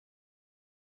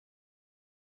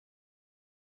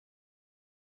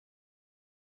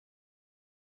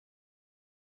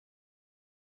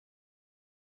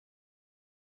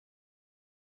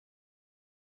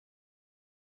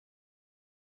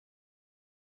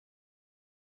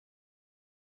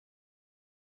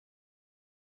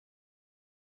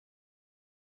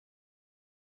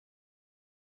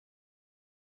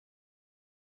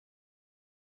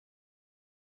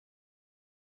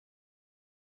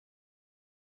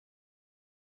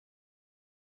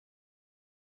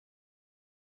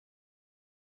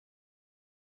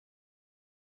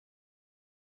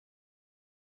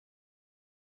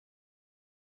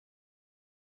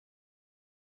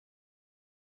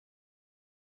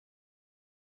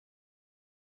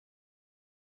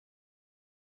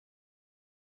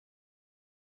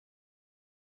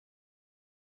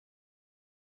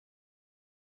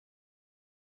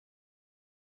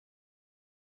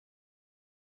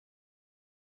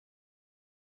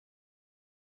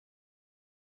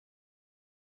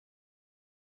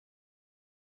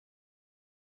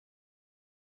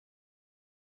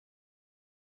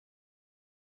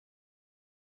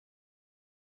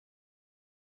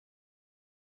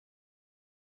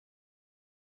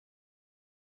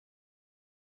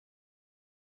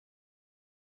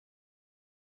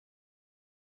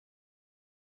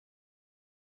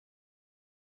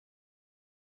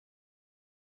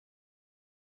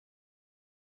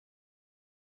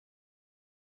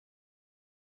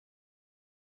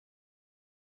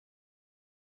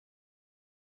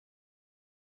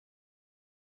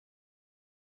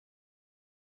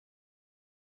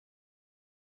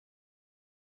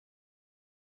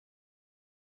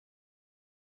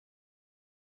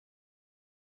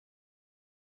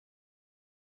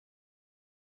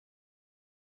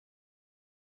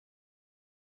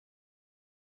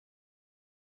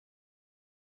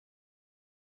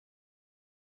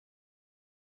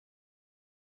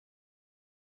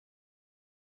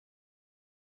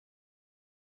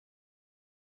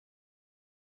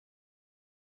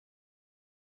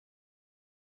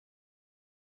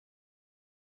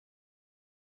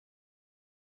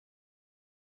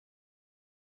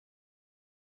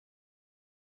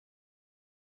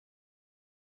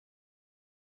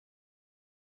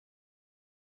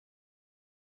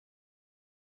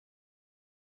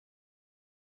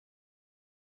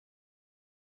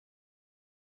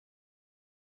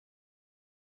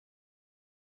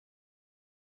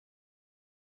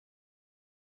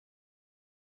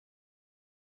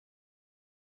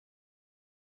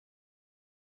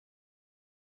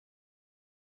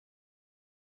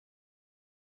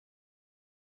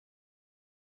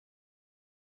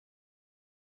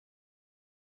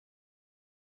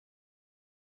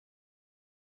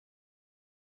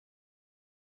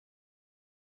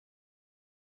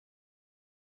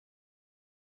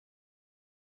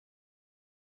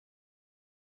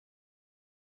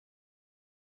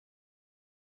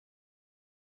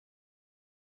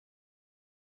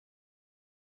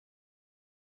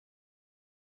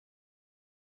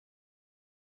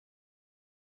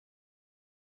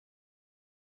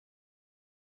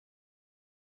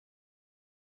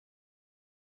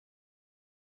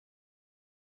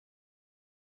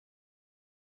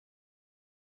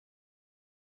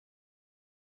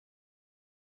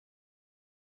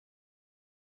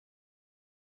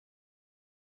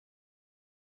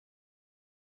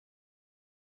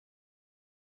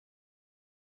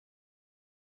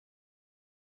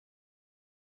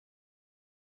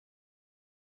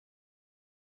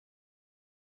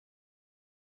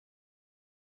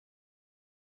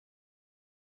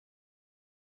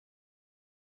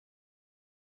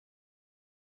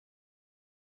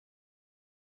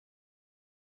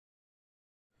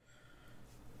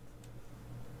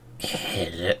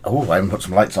Oh, I haven't put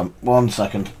some lights on. 1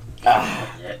 second. Yeah.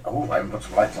 Oh, I haven't put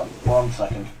some lights on. 1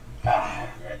 second. Yeah.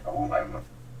 Oh, I haven't.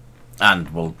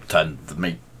 And we'll turn the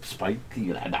meat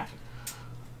spiky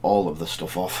all of the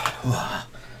stuff off.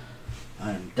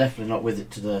 I am definitely not with it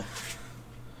today.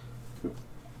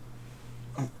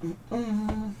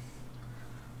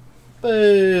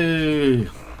 Boo!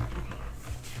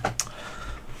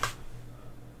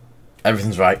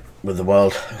 Everything's right with the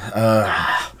world.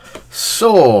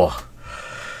 So,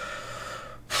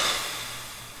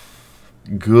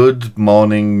 good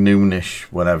morning, noonish,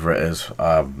 whenever it is.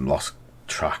 I've lost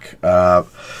track.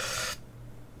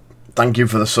 Thank you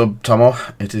for the sub, Tomo.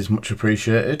 It is much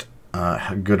appreciated.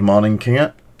 Good morning,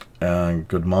 Kinga.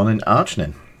 Good morning,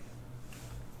 Archnin.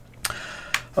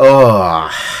 Oh,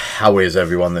 how is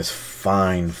everyone this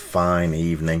fine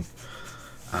evening?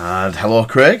 And hello,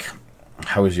 Craig.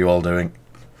 How is you all doing?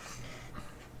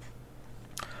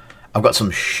 I've got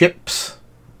some ships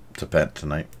to paint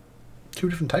tonight. 2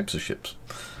 different types of ships.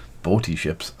 Boaty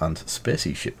ships and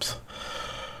spacey ships.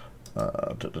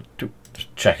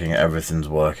 Just checking everything's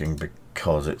working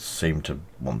because it seemed to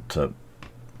want to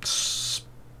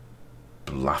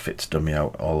laugh its dummy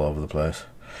out all over the place.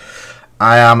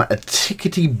 I am a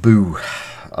tickety boo,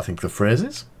 I think the phrase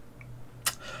is.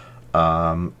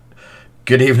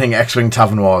 Good evening, Xwing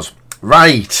Tavern Wars.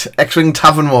 Right, Xwing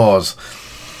Tavern Wars.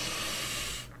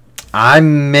 I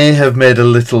may have made a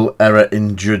little error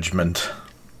in judgment.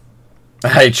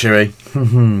 Hey, Cheery.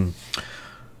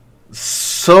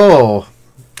 So,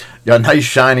 your nice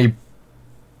shiny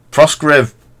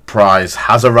Frostgrave prize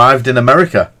has arrived in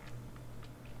America.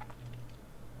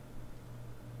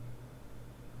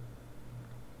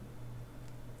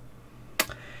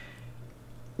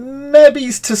 Maybe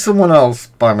it's to someone else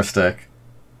by mistake.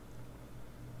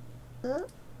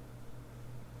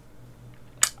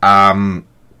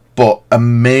 But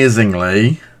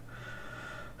amazingly,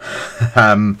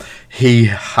 he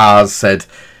has said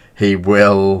he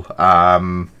will.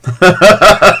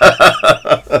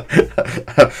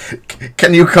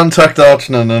 Can you contact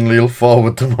Archnan and he'll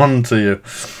forward them on to you?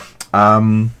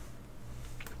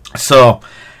 So,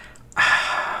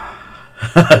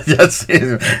 yes,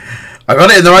 I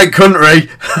got it in the right country.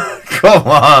 Come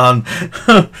on.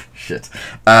 Shit.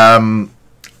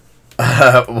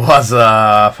 What's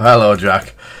up? Hello,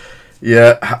 Jack.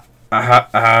 Yeah.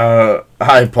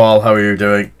 Hi, Paul. How are you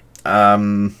doing?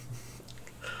 Yeah.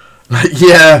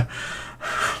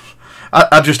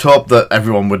 I just hope that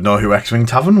everyone would know who Xwing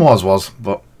Tavern was.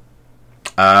 But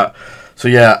so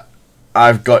yeah,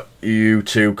 I've got you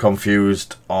two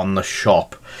confused on the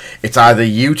shop. It's either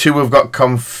you two have got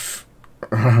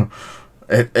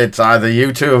it's either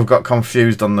you two have got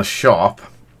confused on the shop,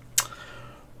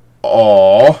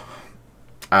 or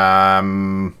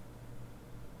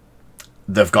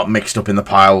they've got mixed up in the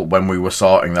pile when we were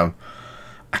sorting them.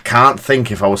 I can't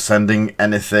think if I was sending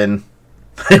anything.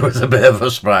 It was a bit of a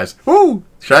surprise. Ooh,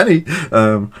 shiny.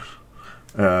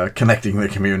 Connecting the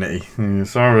community.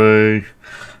 Sorry.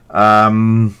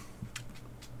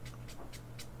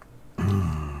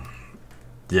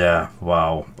 Yeah,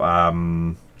 wow.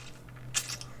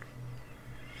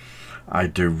 I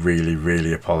do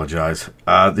really apologise.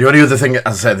 The only other thing, as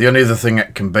I said, the only other thing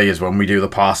it can be is when we do the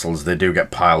parcels, they do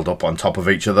get piled up on top of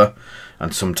each other.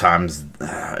 And sometimes,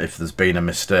 if there's been a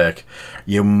mistake,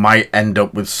 you might end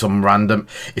up with some random...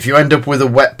 If you end up with a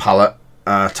wet pallet,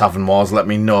 Tavern Wars, let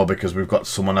me know, because we've got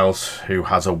someone else who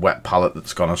has a wet pallet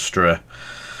that's gone astray.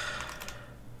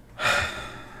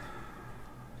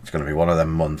 It's going to be one of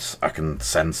them months. I can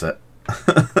sense it.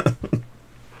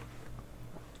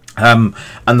 And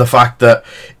the fact that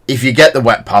if you get the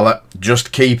wet pallet,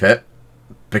 just keep it,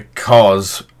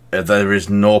 because there is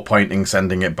no point in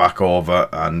sending it back over,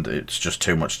 and it's just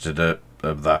too much to do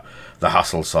of the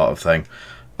hassle sort of thing.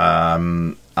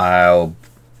 I'll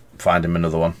find him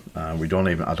another one. I don't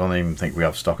even think we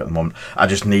have stock at the moment. I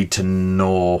just need to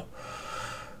know.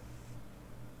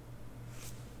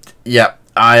 Yeah,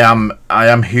 I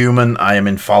am human. I am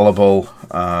infallible.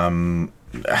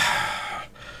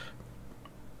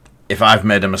 If I've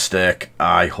made a mistake,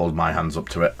 I hold my hands up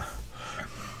to it.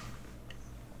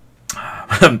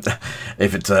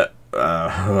 If it's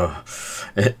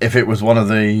if it was one of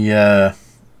the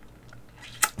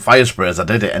fire sprays I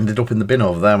did, it ended up in the bin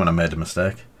over there when I made a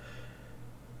mistake.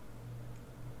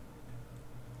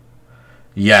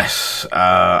 Yes,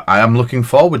 I am looking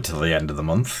forward to the end of the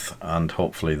month, and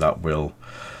hopefully that will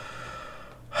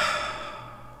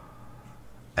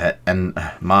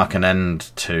mark an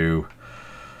end to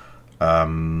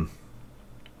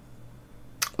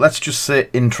let's just say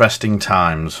interesting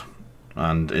times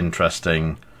and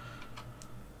interesting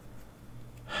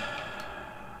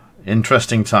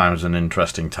Interesting times and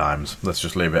interesting times. Let's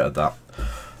just leave it at that.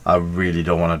 I really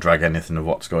don't want to drag anything of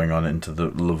what's going on into the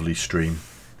lovely stream.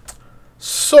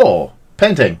 So,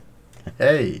 painting.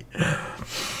 Hey.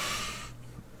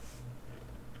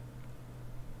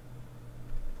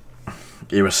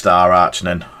 You're a star,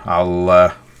 Archnin.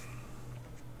 I'll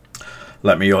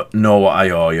let me know what I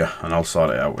owe you, and I'll sort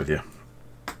it out with you.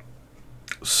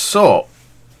 So,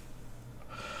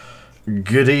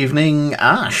 good evening,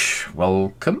 Ash.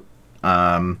 Welcome.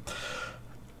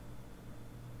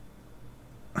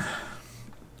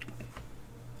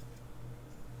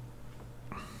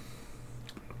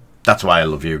 That's why I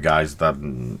love you guys. That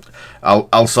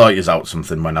I'll sort you out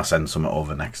something when I send something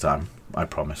over next time. I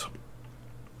promise.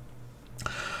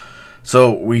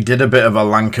 So we did a bit of a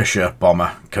Lancashire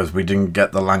bomber because we didn't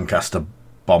get the Lancaster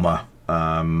bomber.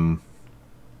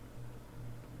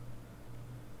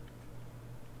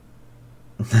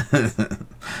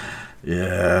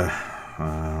 Yeah.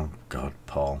 Oh God,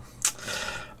 Paul.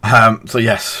 So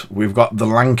yes, we've got the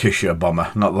Lancashire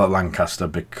bomber, not the Lancaster,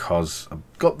 because I've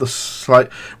got the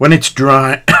slight when it's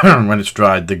dry. When it's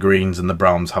dried, the greens and the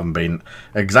browns haven't been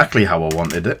exactly how I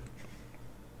wanted it.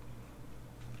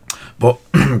 But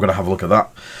I'm going to have a look at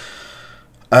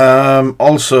that.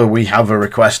 Also, we have a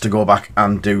request to go back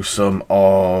and do some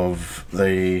of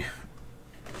the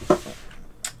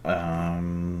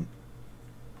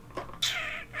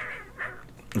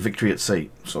Victory at Sea.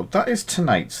 So that is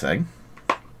tonight's thing.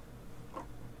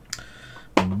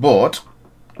 But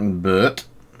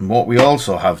what we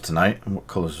also have tonight, and what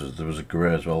colours was there? Was a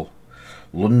grey as well.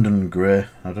 London grey.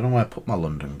 I don't know where I put my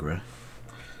London grey.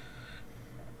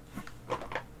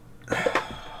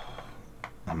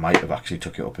 I might have actually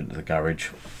took it up into the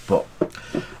garage, but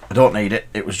I don't need it.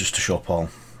 It was just to show Paul.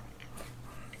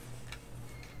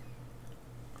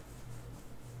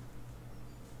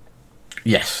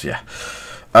 Yes, yeah.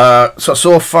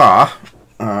 So far,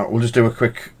 we'll just do a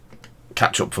quick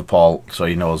catch up for Paul so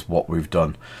he knows what we've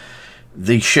done.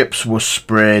 The ships were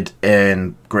sprayed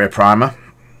in grey primer.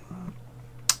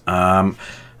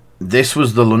 This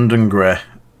was the London grey,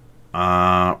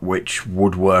 which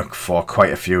would work for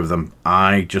quite a few of them.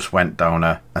 I just went down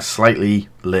a slightly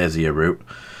lazier route.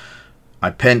 I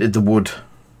painted the wood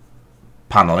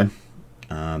panelling,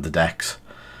 the decks,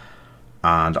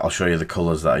 and I'll show you the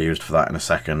colours that I used for that in a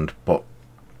second. But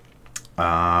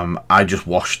I just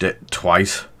washed it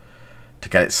twice to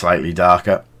get it slightly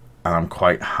darker, and I'm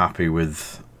quite happy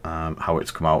with how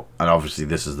it's come out. And obviously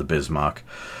this is the Bismarck,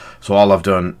 so all I've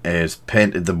done is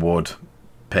painted the wood,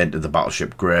 painted the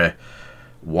battleship grey,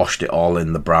 washed it all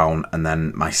in the brown, and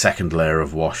then my second layer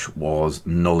of wash was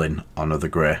nulling onto the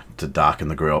grey to darken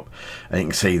the grey up. And you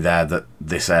can see there that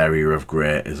this area of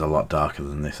grey is a lot darker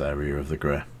than this area of the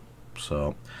grey.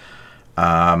 So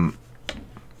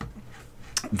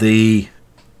the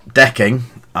decking,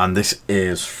 and this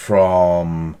is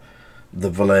from the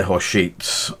Vallejo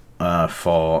sheets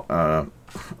for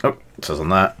it says on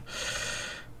that,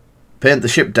 paint the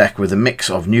ship deck with a mix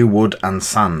of new wood and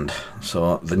sand.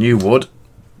 So the new wood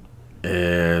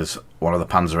is one of the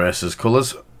Panzer Aces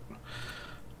colours,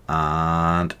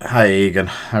 and hi Egan,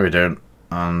 how are you doing?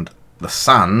 And the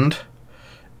sand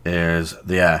is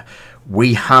the air.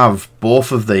 We have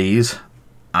both of these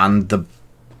and the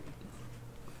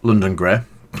London grey.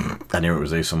 I knew it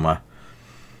was here somewhere.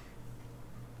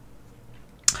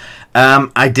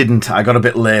 I didn't. I got a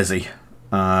bit lazy.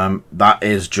 That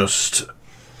is just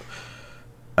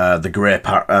the grey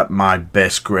my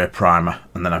base grey primer,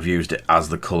 and then I've used it as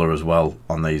the colour as well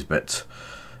on these bits.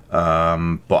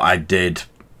 But I did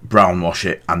brown wash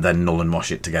it and then null and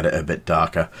wash it to get it a bit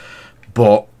darker.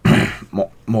 But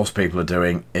what most people are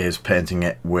doing is painting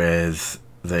it with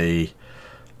the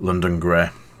London grey,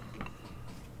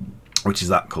 which is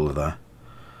that colour there,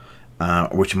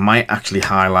 which might actually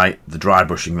highlight the dry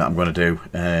brushing that I'm going to do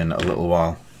in a little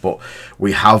while. But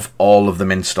we have all of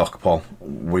them in stock, Paul.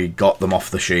 We got them off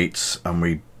the sheets and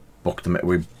we booked them.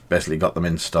 We basically got them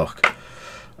in stock.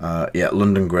 Yeah,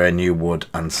 London grey, new wood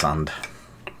and sand.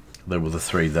 They were the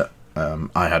three that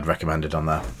I had recommended on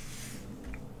there.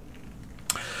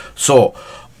 So,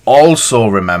 also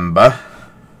remember,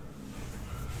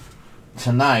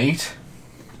 tonight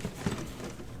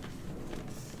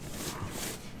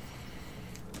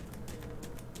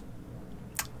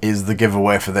is the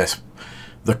giveaway for this.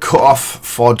 The cut-off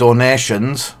for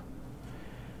donations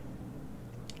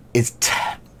is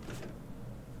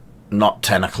not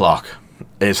 10 o'clock.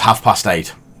 It's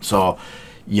 8:30. So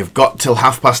you've got till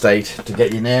 8:30 to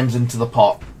get your names into the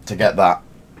pot to get that.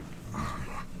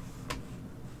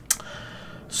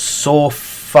 So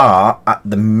far at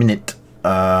the minute,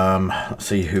 let's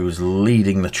see who's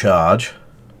leading the charge.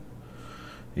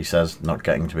 He says, not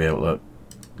getting to be able to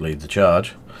lead the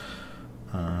charge.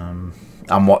 I'm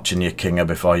watching you, Kinger,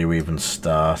 before you even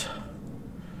start.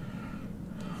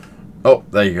 Oh,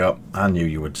 there you go. I knew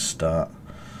you would start.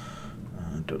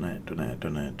 Donate.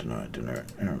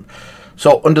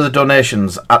 So, under the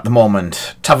donations at the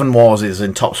moment, Tavern Wars is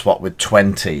in top spot with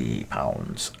 £20.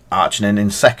 Archinin in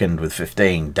second with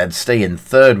 15. Dead Stee in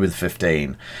third with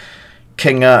 15.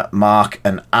 Kinger, Mark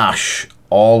and Ash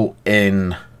all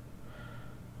in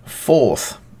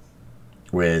fourth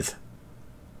with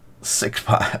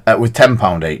with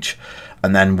 £10 each.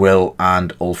 And then Will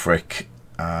and Ulfric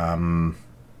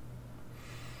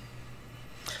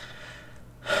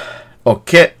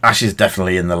okay, Ash is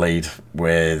definitely in the lead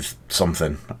with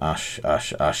something. Ash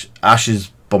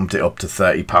has bumped it up to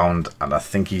 £30, and I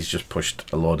think he's just pushed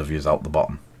a load of yous out the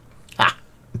bottom. Ah.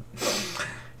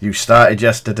 You started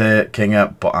yesterday,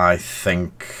 Kinger, but I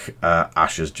think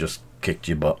Ash has just kicked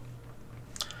your butt.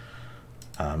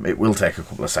 It will take a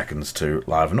couple of seconds to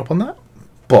liven up on that,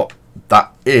 but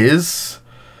that is...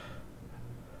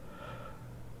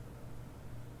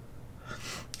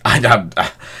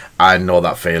 I know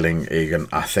that feeling, Egan.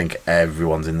 I think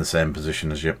everyone's in the same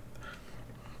position as you.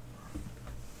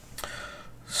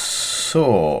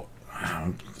 So,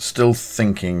 I'm still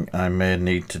thinking I may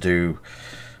need to do...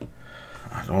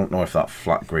 I don't know if that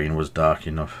flat green was dark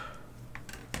enough.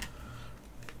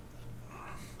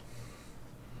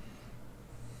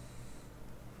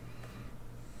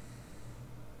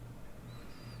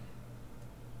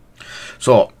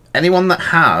 So, anyone that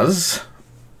has...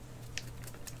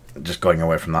 Just going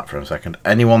away from that for a second.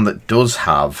 Anyone that does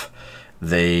have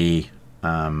the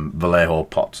Vallejo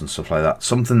pots and stuff like that,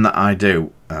 something that I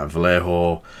do,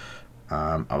 Vallejo,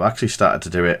 I've actually started to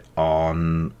do it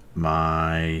on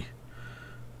my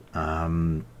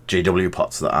GW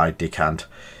pots that I decant,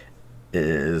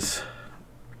 is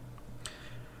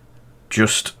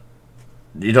just,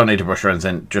 you don't need to brush or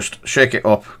anything, just shake it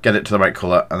up, get it to the right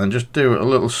colour, and then just do a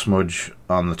little smudge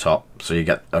on the top so you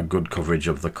get a good coverage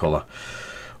of the colour.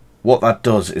 What that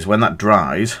does is when that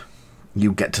dries,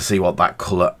 you get to see what that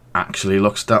colour actually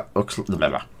looks like,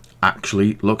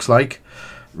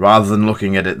 rather than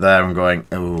looking at it there and going,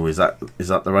 oh, is that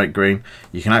the right green?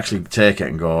 You can actually take it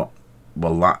and go,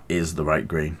 well, that is the right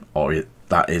green, or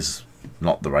that is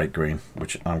not the right green,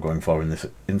 which I'm going for in this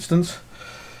instance.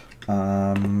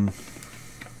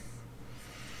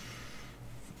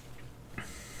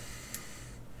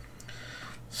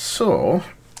 So...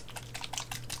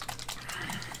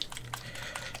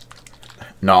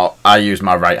 No, I use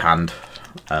my right hand,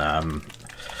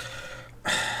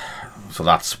 so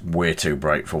that's way too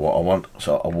bright for what I want,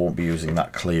 so I won't be using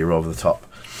that clear over the top.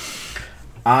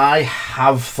 I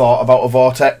have thought about a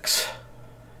vortex.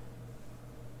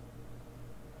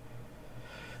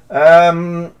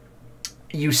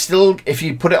 You still, if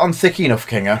you put it on thick enough,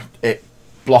 Kinger, it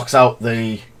blocks out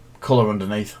the colour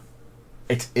underneath.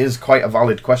 It is quite a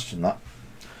valid question, that.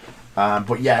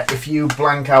 But yeah, if you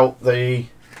blank out the...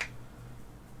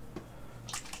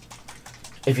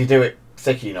 If you do it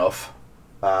thick enough,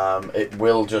 it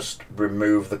will just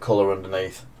remove the colour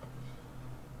underneath.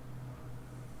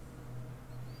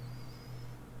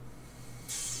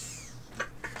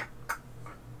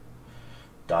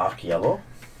 Dark yellow.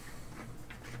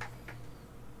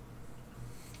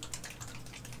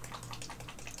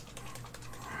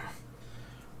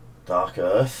 Dark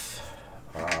earth.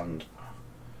 And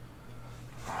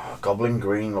goblin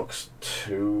green looks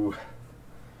too...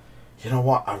 You know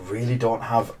what? I really don't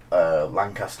have a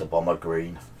Lancaster Bomber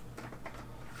green.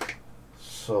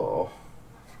 So,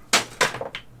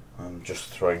 I'm just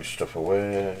throwing stuff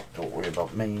away. Don't worry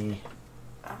about me.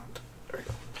 And there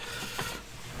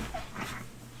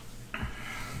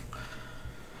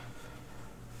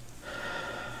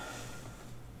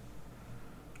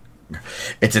we go.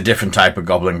 It's a different type of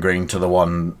Goblin Green to the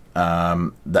one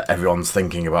that everyone's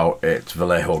thinking about. It's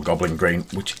Vallejo Goblin Green,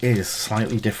 which is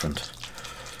slightly different.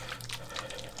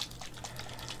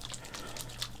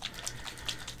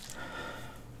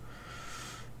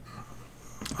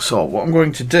 So what I'm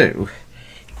going to do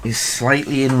is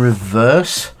slightly in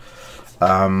reverse.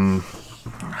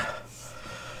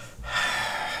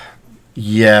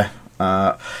 Yeah,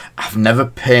 I've never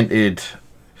painted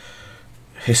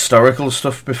historical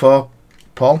stuff before,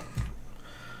 Paul.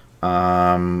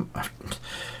 I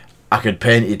could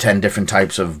paint you 10 different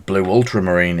types of blue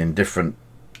ultramarine in different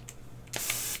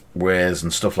ways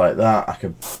and stuff like that. I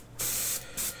could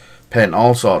paint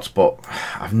all sorts, but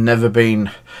I've never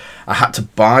been... I had to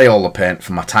buy all the paint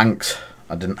for my tanks.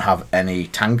 I didn't have any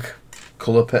tank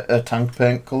tank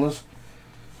paint colours.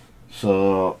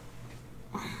 So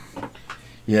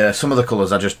Yeah, some of the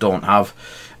colours I just don't have.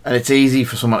 And it's easy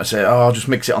for someone to say, oh, I'll just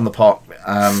mix it on the pot.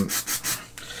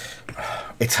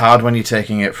 It's hard when you're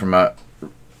taking it from a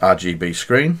RGB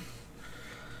screen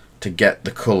to get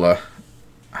the colour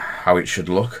how it should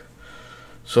look.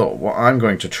 So what I'm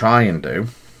going to try and do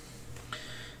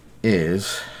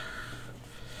is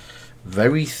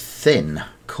very thin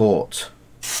coat.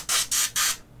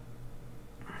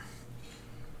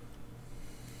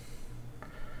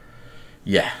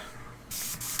 Yeah.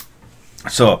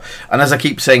 So, and as I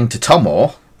keep saying to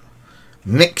Tomo,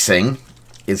 mixing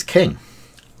is king.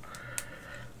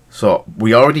 So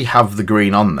we already have the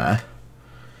green on there.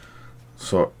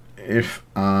 So if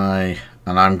and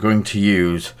I'm going to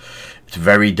use, it's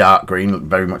very dark green,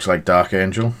 very much like Dark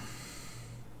Angel.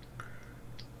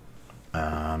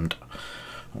 And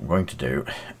what I'm going to do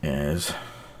is,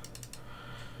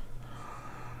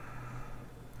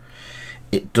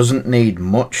 it doesn't need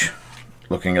much,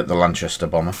 looking at the Lanchester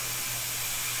bomber.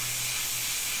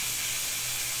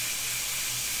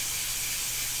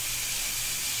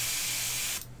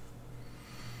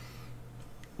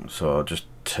 So just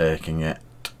taking it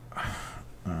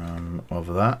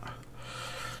over that.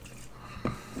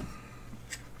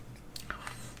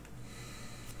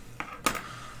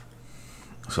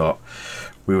 So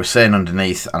we were saying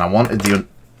underneath, and I wanted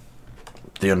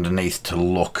the underneath to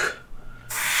look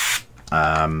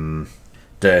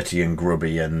dirty and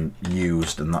grubby and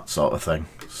used and that sort of thing.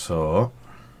 So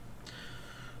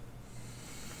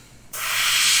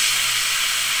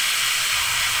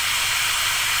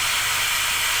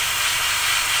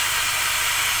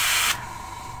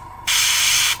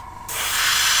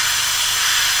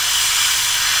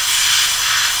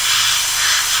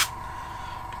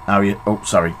now you, oh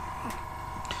sorry,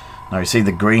 now you see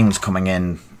the green's coming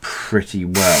in pretty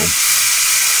well,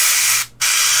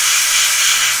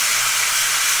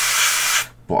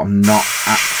 but I'm not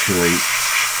actually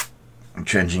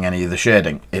changing any of the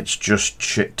shading. It's just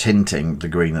tinting the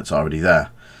green that's already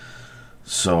there.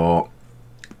 So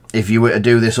if you were to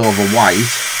do this over white,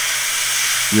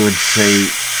 you would see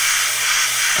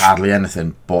hardly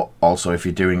anything, but also if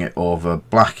you're doing it over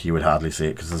black, you would hardly see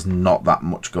it because there's not that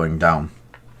much going down.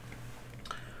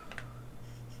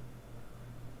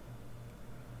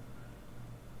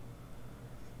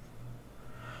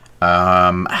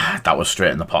 That was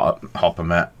straight in the pot, hopper,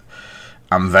 mate.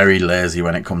 I'm very lazy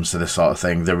when it comes to this sort of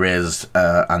thing. There is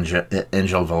Angel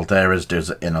Valderas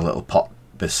does it in a little pot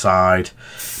beside,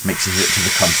 mixes it to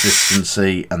the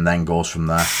consistency, and then goes from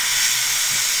there.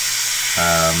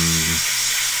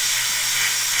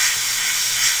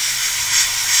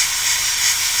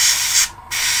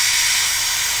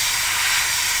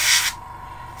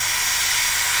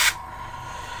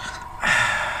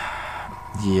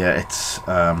 Yeah, it's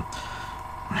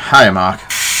hiya, Mark.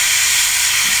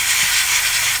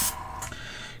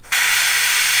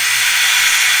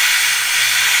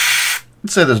 I'd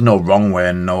say there's no wrong way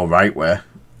and no right way.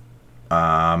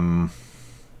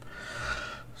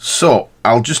 So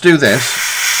I'll just do this.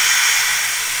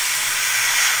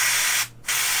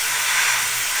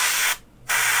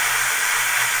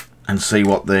 And see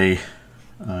what the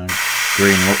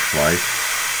green looks like.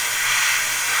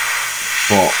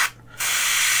 But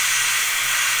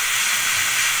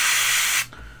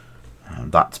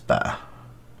that's better.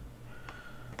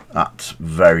 That's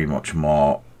very much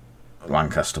more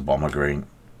Lancaster Bomber green.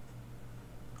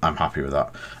 I'm happy with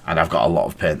that. And I've got a lot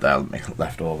of paint there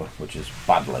left over, which is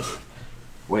badly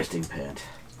wasting paint.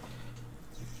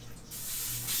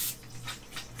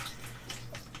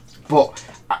 But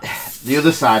the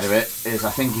other side of it is, I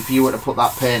think if you were to put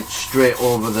that paint straight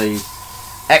over the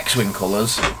Xwing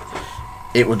colours,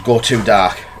 it would go too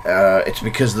dark. It's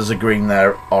because there's a green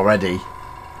there already.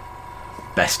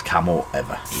 Best camo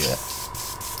ever. Yeah.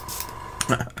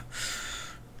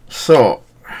 So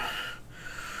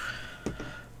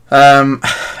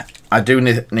I do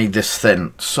need this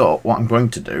thin. So what I'm going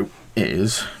to do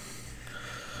is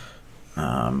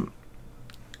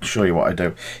show you what I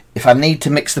do. If I need to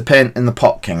mix the paint in the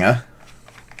pot kinger,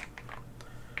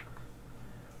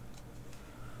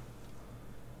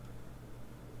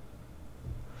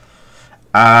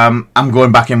 I'm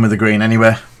going back in with the green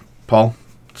anyway, Paul.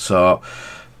 So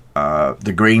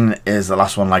the green is the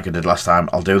last one like I did last time.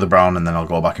 I'll do the brown and then I'll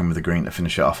go back in with the green to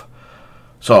finish it off.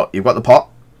 So you've got the pot.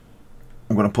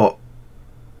 I'm going to put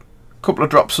a couple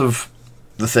of drops of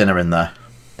the thinner in there.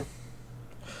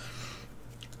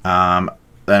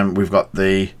 Then we've got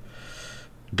the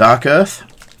dark earth.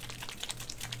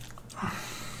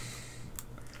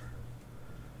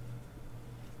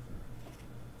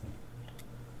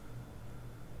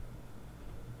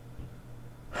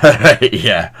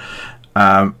 Yeah.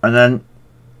 And then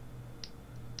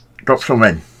drop some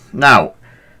in. Now,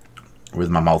 with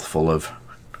my mouth full of...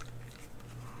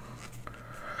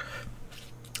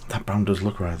 That brown does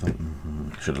look right. I thought,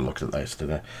 should have looked at that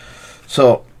yesterday.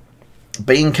 So,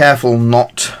 being careful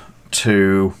not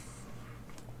to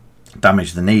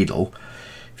damage the needle,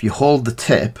 if you hold the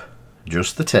tip,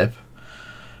 just the tip,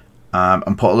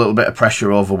 and put a little bit of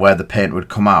pressure over where the paint would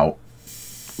come out,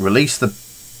 release the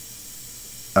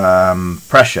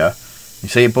pressure, you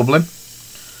see it bubbling?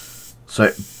 So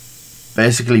it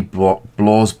basically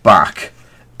blows back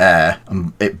air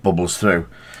and it bubbles through.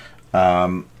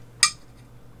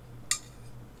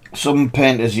 Some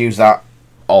painters use that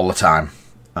all the time.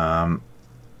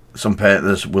 Some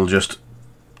painters will just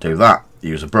do that,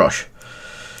 use a brush.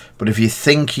 But if you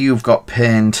think you've got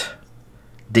paint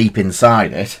deep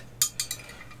inside it,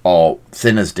 or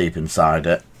thinners deep inside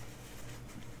it,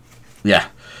 yeah.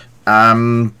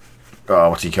 Oh,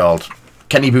 what's he called?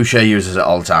 Kenny Boucher uses it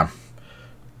all the time.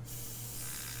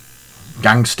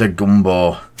 Gangster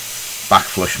Gumbo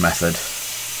backflush method,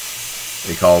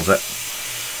 he calls it.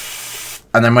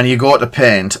 And then when you go to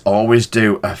paint, always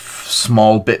do a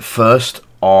small bit first,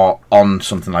 or on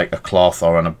something like a cloth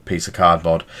or on a piece of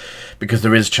cardboard, because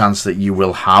there is a chance that you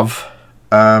will have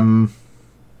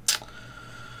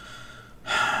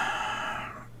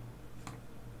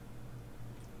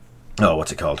oh,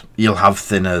 what's it called? You'll have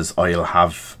thinners, or you'll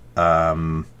have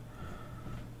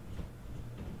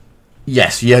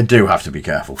yes, you do have to be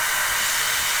careful,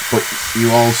 but you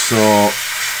also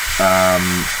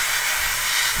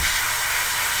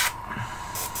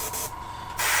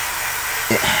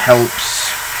it helps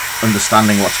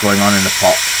understanding what's going on in the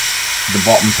pot. The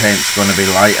bottom paint's going to be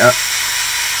lighter.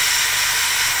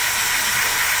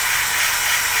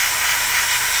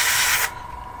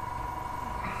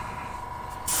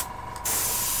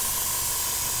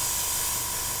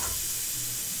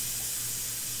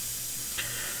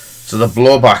 So the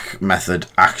blowback method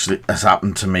actually has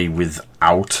happened to me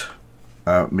without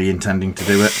me intending to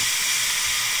do it.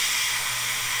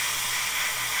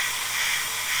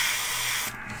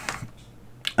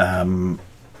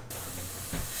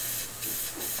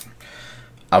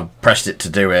 I've pressed it to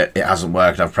do it, it hasn't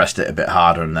worked, I've pressed it a bit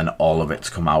harder and then all of it's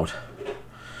come out.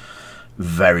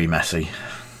 Very messy.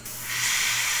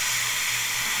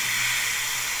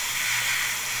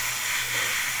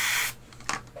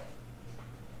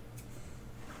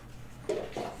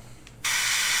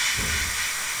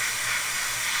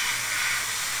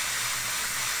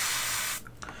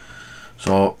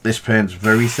 So this paint's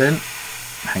very thin.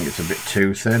 I think it's a bit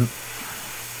too thin.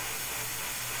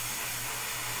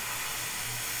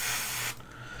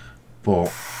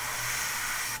 But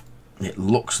it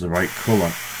looks the right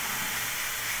colour.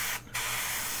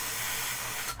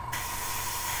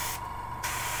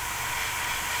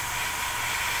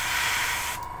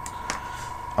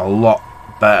 A lot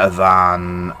better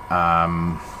than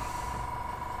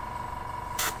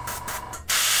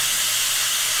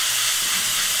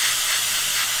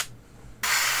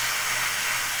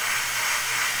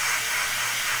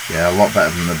yeah, a lot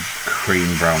better than the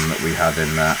cream brown that we had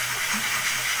in there.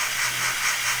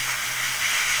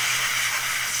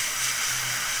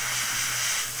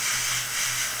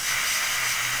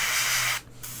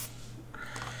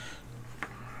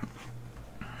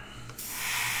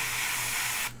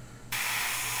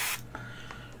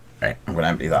 Right, I'm going to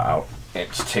empty that out.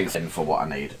 It's too thin for what I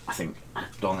need. I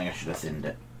don't think I should have thinned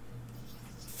it.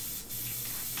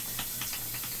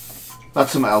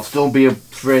 That's something else. Don't be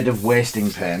afraid of wasting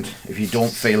paint. If you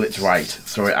don't feel it's right,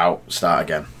 throw it out, start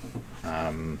again.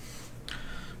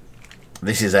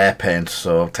 This is air paint,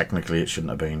 so technically it shouldn't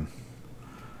have been.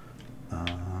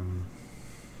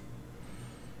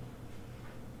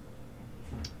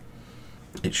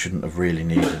 It shouldn't have really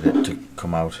needed it to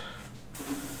come out.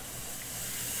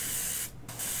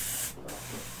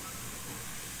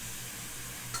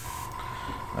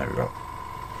 There we go.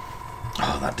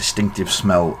 Oh, that distinctive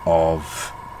smell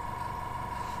of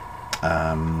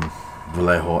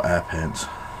Vallejo air paints.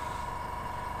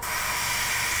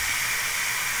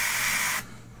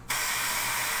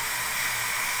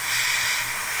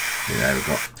 Yeah, there we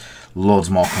go.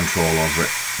 Loads more control over it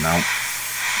now.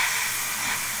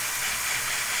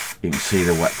 You can see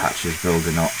the wet patches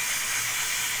building up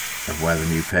of where the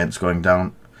new paint's going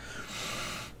down.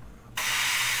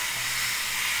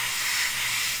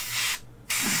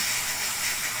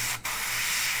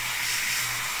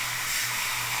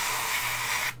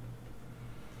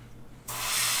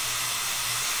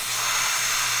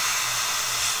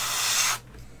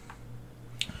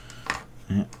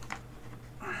 Yeah.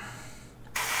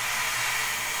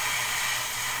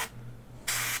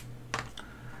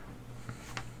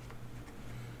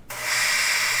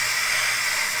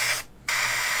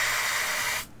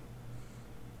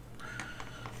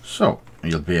 So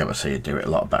you'll be able to see it do it a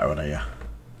lot better on here.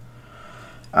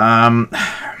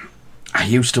 I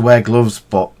used to wear gloves,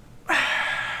 but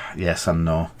yes and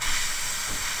no.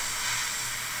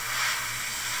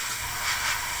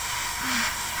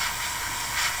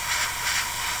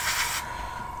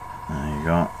 There you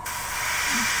go.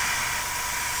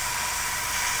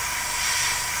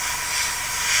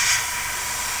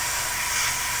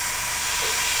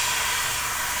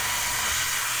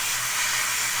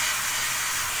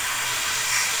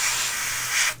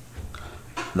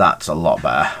 That's a lot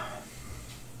better.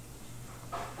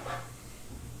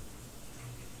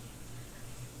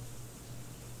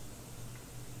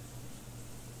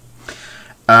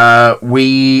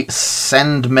 We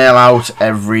send mail out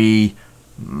every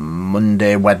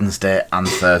Monday, Wednesday and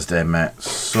Thursday, mate.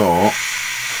 So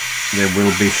they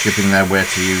will be shipping their way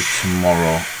to you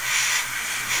tomorrow.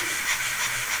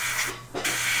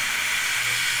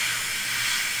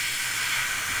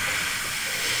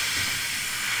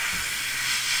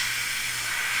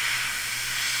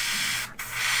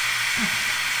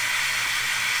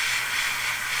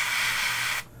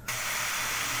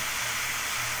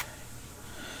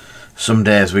 Some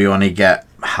days we only get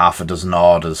half a dozen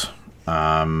orders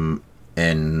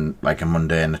in like a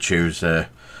Monday and a Tuesday.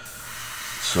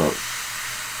 So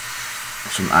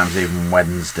sometimes even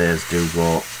Wednesdays do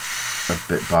go a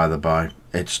bit by the by.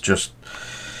 It's just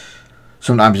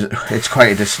sometimes it's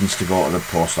quite a distance to go to the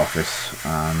post office,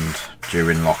 and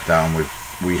during lockdown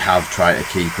we have tried to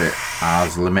keep it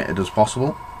as limited as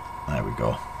possible. There we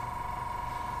go.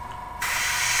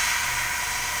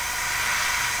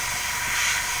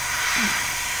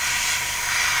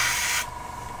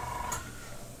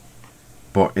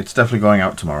 But it's definitely going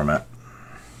out tomorrow, mate.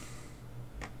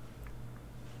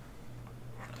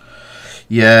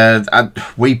 Yeah,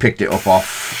 we picked it up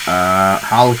off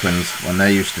Harlequins when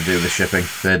they used to do the shipping.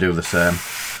 They do the same.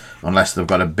 Unless they've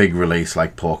got a big release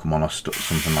like Pokemon or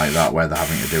something like that, where they're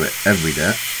having to do it every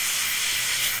day.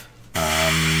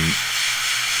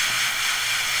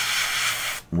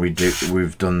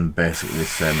 We've done basically the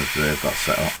same as they've got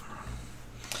set up.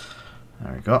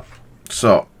 There we go.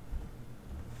 So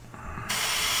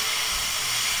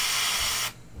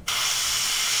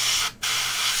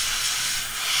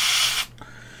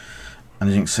and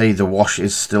as you can see, the wash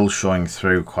is still showing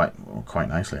through quite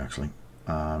nicely, actually.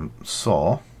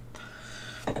 So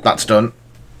that's done.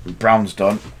 Brown's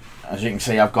done. As you can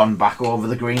see, I've gone back over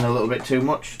the green a little bit too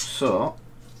much. So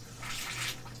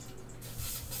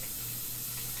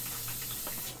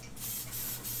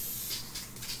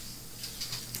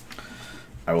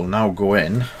I will now go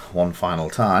in one final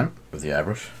time with the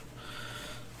airbrush.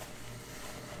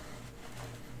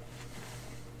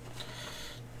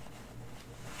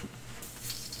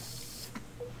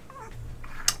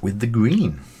 With the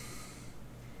green.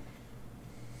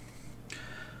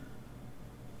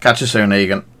 Catch you soon,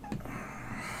 Egan.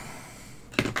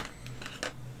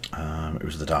 It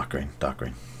was the dark green, dark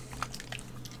green.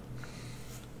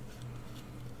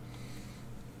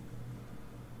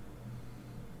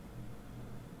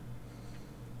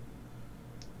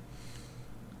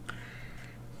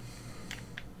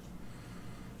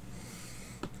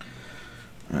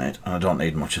 Right, I don't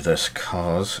need much of this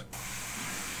because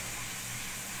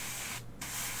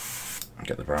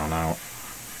get the brown out.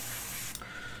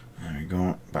 There we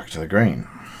go, back to the green.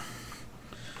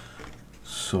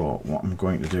 So what I'm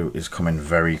going to do is come in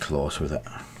very close with it.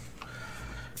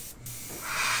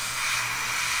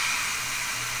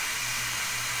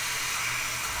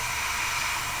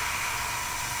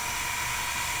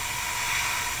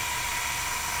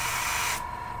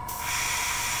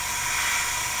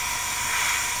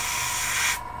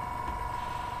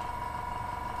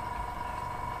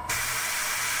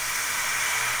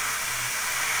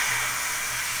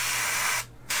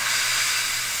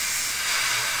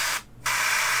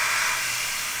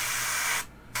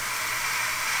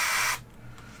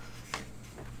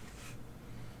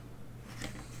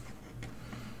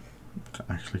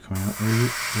 Actually coming out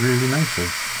really nicely.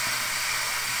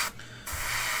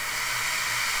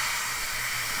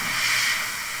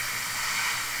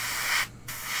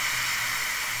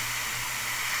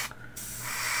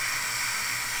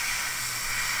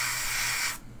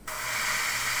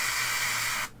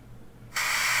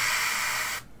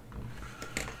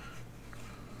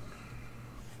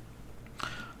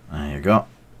 There you go.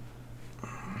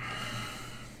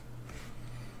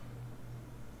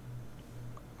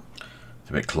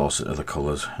 A bit closer to the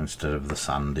colours instead of the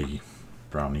sandy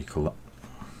browny colour.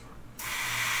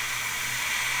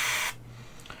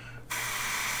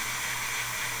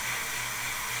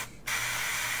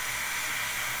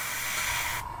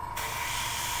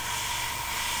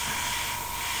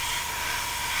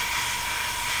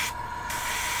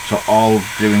 So all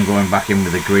doing going back in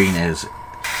with the green is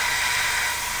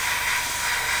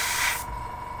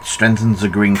strengthens the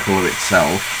green colour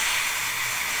itself,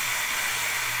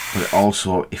 but it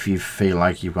also, if you feel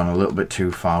like you've gone a little bit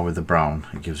too far with the brown,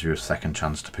 it gives you a second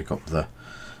chance to pick up the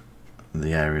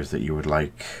areas that you would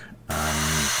like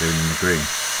doing in the green.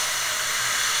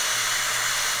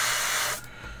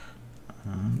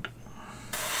 And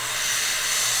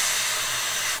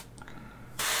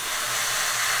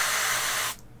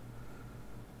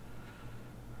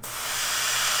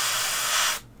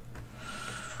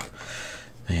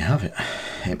there you have it.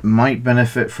 It might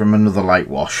benefit from another light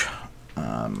wash.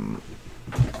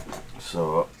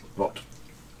 But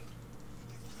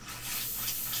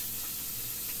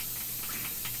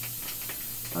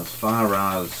as far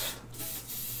as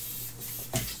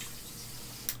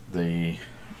the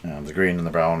green and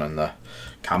the brown and the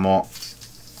camo,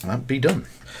 that'd be done.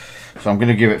 So I'm going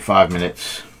to give it 5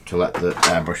 minutes to let the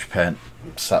airbrush paint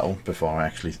settle before I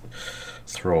actually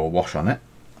throw a wash on it,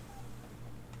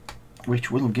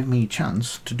 which will give me a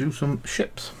chance to do some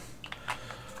ships.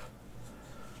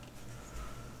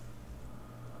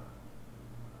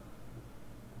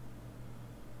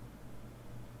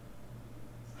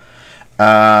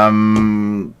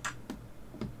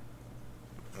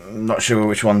 Not sure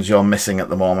which ones you're missing at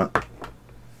the moment.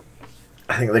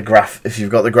 I think the graph, if you've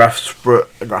got the graph spray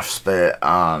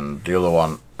and the other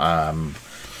one,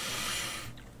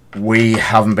 we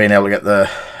haven't been able to get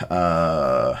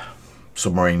the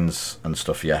submarines and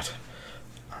stuff yet,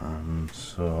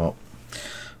 so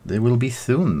they will be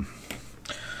soon.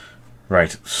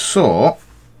 Right, so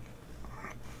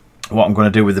what I'm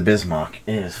going to do with the Bismarck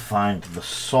is find the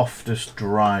softest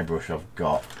dry brush I've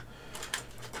got,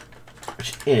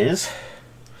 which is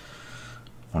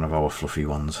one of our fluffy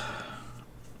ones.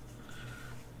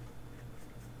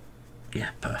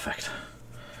 Yeah, perfect.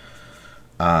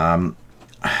 I'm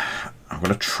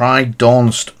going to try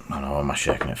Dawnstone. I don't know, what am I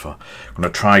shaking it for? I'm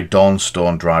going to try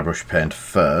Dawnstone dry brush paint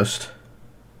first.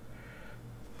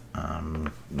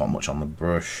 Not much on the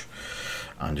brush.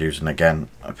 And using again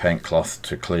a paint cloth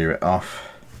to clear it off.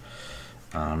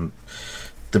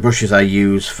 The brushes I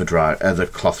use for the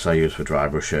cloths I use for dry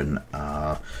brushing,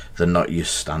 they're not your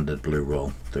standard blue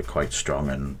roll. They're quite strong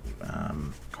and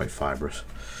quite fibrous.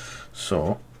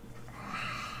 So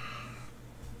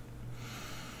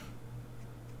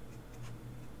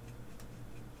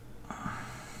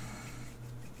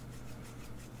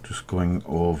just going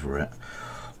over it.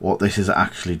 What this is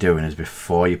actually doing is,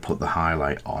 before you put the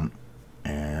highlight on,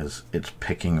 is it's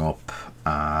picking up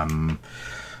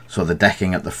so the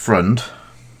decking at the front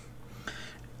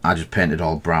I just painted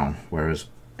all brown, whereas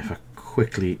if I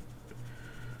quickly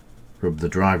rub the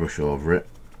dry brush over it,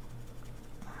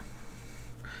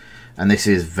 and this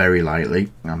is very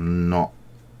lightly, I'm not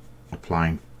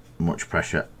applying much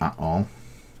pressure at all,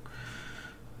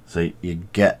 so you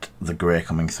get the grey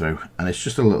coming through, and it's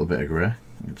just a little bit of grey,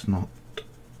 it's not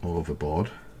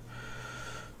overboard.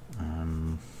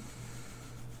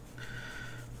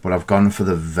 But I've gone for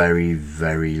the very,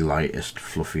 very lightest,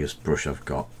 fluffiest brush I've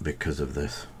got because of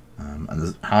this. And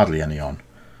there's hardly any on.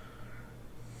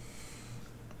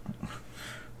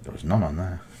 There was none on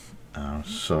there.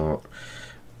 So,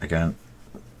 again,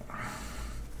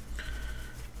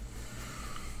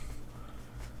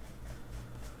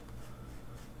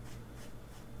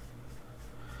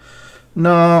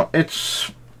 no,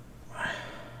 it's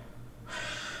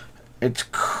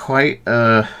quite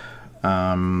a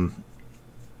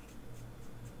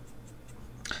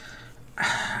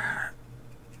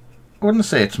I wouldn't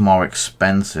say it's more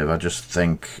expensive. I just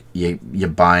think you're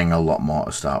buying a lot more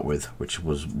to start with, which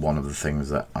was one of the things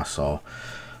that I saw.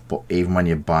 But even when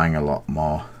you're buying a lot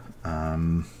more,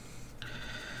 I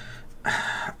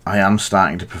am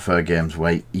starting to prefer games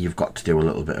where you've got to do a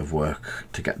little bit of work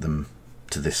to get them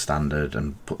to this standard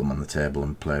and put them on the table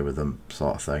and play with them,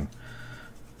 sort of thing.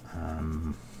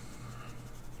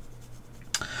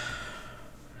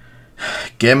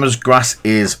 Gamer's Grass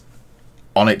is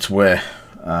on its way.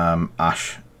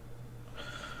 Ash,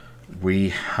 we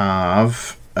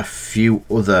have a few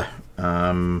other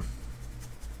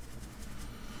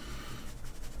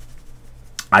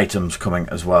items coming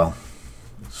as well,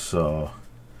 so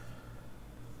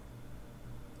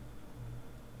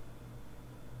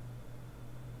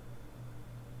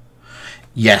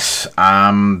yes,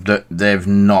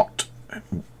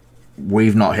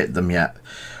 we've not hit them yet.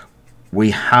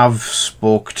 We have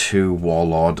spoke to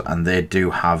Warlord, and they do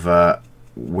have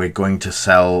we're going to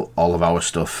sell all of our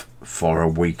stuff for a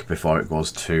week before it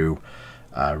goes to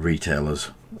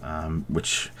retailers,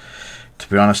 which, to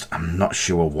be honest, I'm not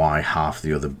sure why half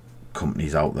the other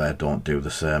companies out there don't do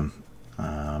the same.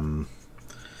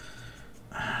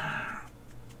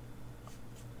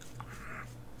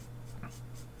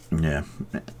 Yeah,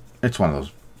 it's one of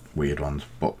those weird ones,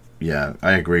 but yeah,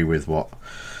 I agree with what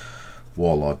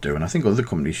Warlord do, and I think other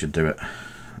companies should do it.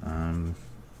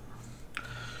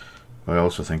 I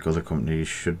also think other companies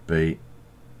should be...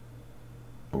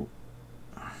 Oh,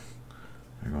 there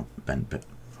we go, bent bit.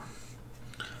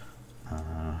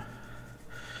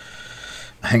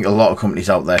 I think a lot of companies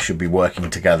out there should be working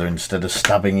together instead of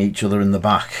stabbing each other in the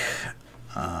back.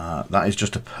 That is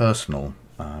just a personal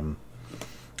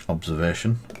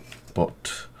observation,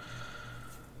 but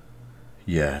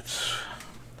yeah, it's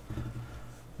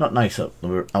not nice out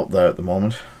there at the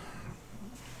moment.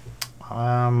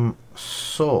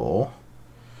 So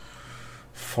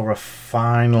for a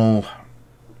final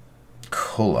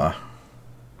colour,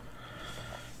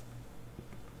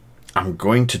 I'm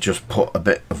going to just put a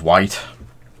bit of white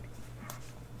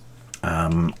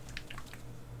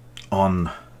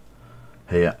on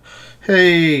here.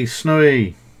 Hey,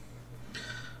 Snowy!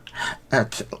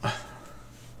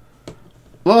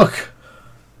 Look!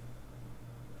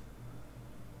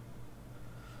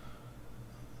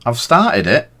 I've started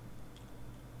it.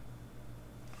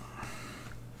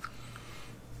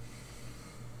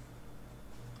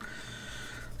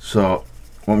 So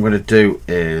what I'm going to do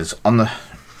is on the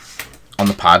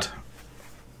pad,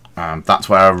 that's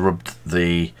where I rubbed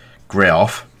the grey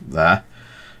off there.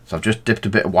 So I've just dipped a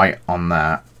bit of white on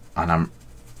there, and I'm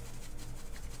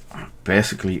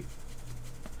basically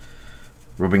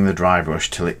rubbing the dry brush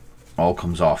till it all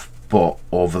comes off, but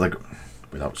over the,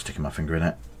 without sticking my finger in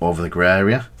it, over the grey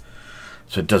area.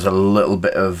 So it does a little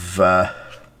bit of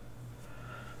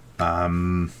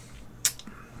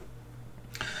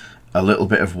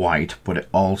white, but it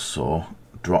also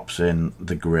drops in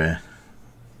the grey.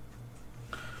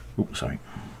 Oops, sorry.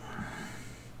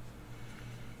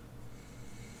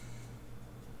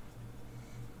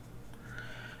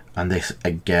 And this,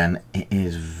 again, it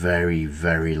is very,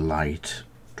 very light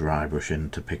dry brushing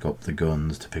to pick up the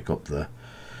guns, to pick up the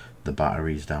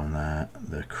batteries down there.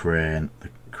 The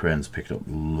crane's picked up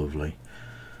lovely.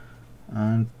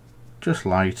 And just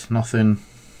light, nothing.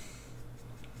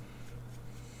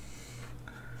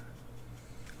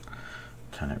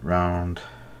 Turn it round.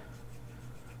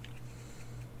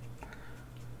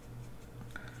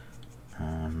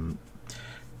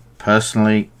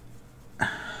 Personally,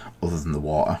 other than the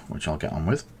water, which I'll get on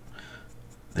with,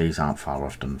 these aren't far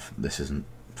off done. This isn't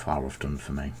far off done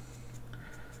for me.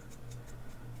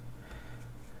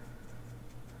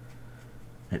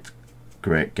 It's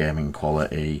great gaming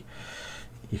quality.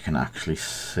 You can actually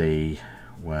see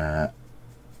where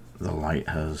the light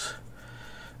has,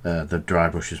 the dry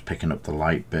brush is picking up the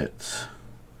light bits.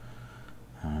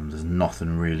 There's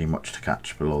nothing really much to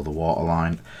catch below the water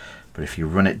line, but if you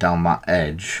run it down that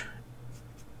edge,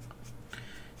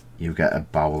 you get a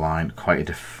bow line, quite a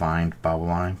defined bow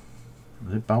line.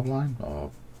 Is it bow line? Or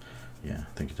yeah,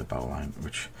 I think it's a bow line,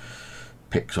 which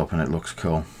picks up and it looks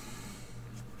cool.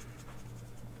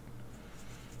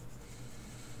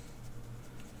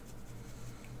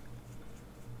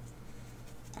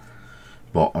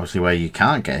 But obviously where you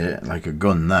can't get it, like a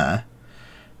gun there,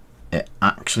 it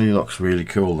actually looks really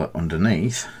cool that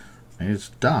underneath is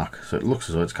dark, so it looks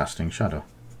as though it's casting shadow.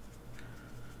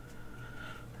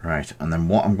 Right, and then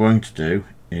what I'm going to do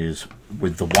is,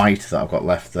 with the white that I've got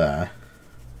left there,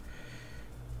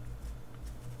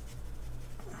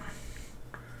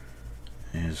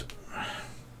 is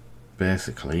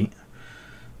basically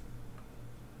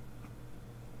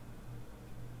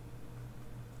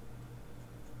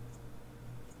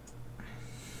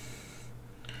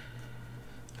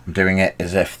I'm doing it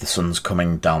as if the sun's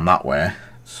coming down that way,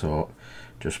 so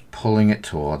just pulling it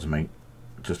towards me,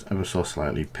 just ever so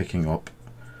slightly, picking up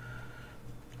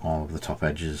all of the top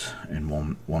edges in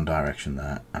one direction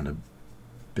there, and a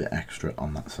bit extra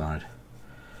on that side.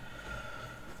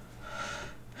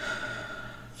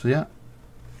 So yeah,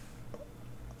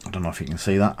 I don't know if you can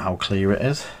see that, how clear it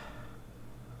is.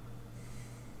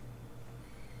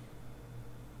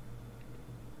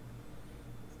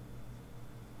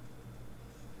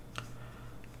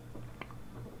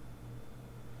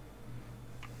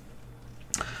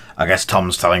 I guess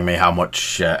Tom's telling me how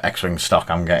much Xwing stock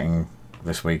I'm getting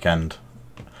this weekend,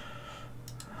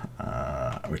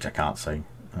 which I can't see.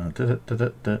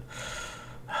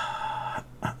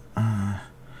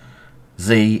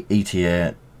 Z,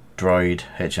 ETA, droid,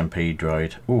 HMP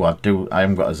droid. Oh, I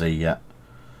haven't got a Z yet.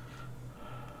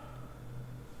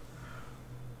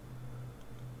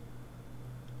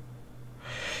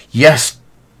 Yes,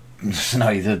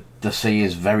 no, the sea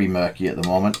is very murky at the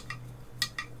moment.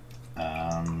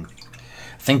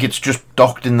 think it's just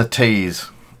docked in the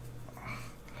T's.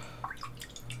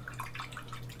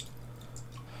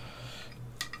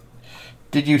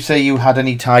 Did you say you had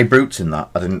any Thai brutes in that?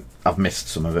 I didn't. I've missed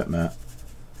some of it, mate.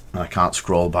 I can't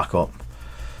scroll back up.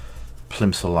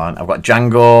 Plimsoll line. I've got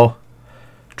Django,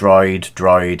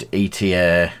 Droid,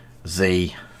 ETA,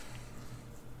 Z.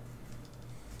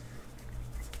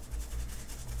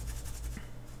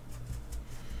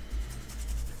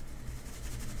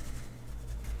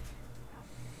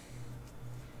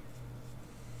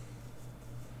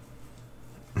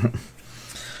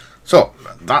 So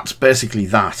that's basically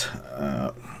that.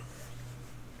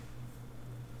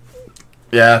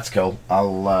 Yeah, that's cool.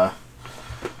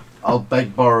 I'll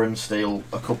beg, borrow, and steal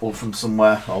a couple from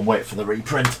somewhere. I'll wait for the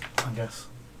reprint, I guess.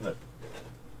 The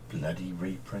bloody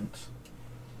reprint.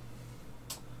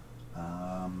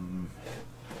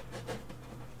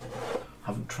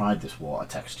 Haven't tried this water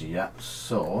texture yet,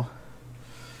 so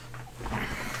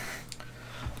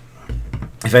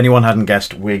if anyone hadn't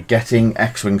guessed, we're getting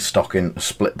Xwing stock in,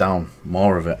 split down,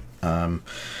 more of it.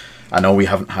 I know we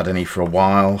haven't had any for a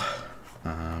while,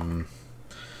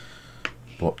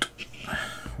 but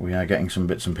we are getting some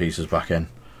bits and pieces back in.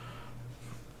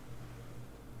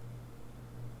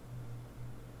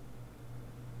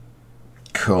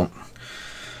 Cool.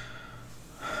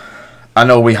 I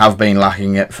know we have been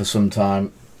lacking it for some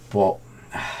time, but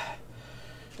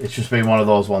it's just been one of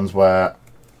those ones where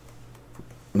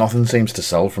nothing seems to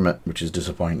sell from it, which is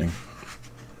disappointing.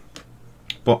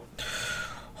 But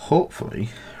hopefully,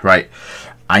 right,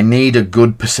 I need a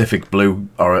good Pacific blue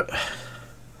or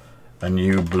a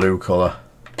new blue colour.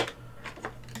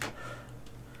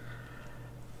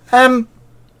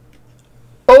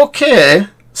 Okay,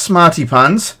 Smarty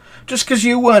Pants, just because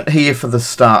you weren't here for the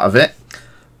start of it,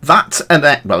 that's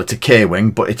well, it's a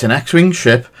K-Wing, but it's an X-Wing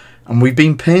ship, and we've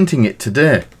been painting it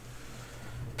today.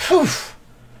 Poof.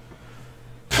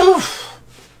 Poof.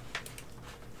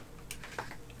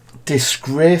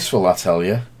 Disgraceful, I tell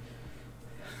you.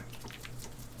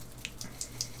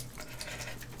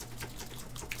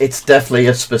 It's definitely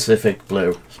a specific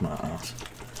blue. Smart ass.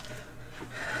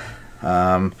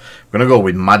 I'm gonna go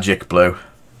with magic blue.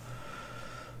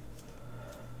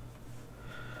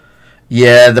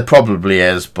 Yeah, there probably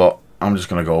is, but I'm just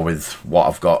gonna go with what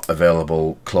I've got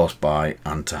available close by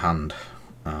and to hand.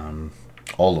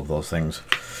 All of those things,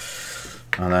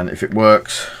 and then if it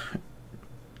works,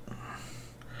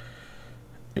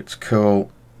 it's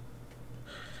cool.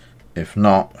 If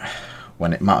not,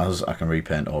 when it matters, I can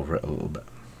repaint over it a little bit.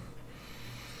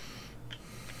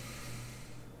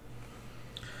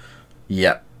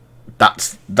 Yeah,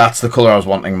 that's the colour I was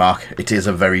wanting, Mark. It is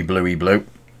a very bluey blue.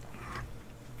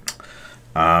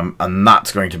 And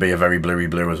that's going to be a very bluey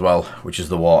blue as well, which is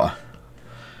the water.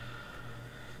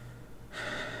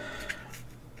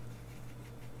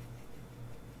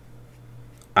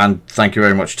 And thank you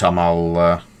very much, Tom.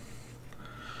 I'll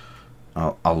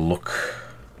look.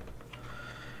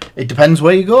 It depends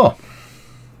where you go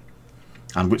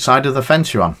and which side of the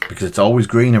fence you're on, because it's always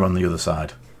greener on the other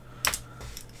side.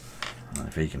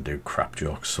 If he can do crap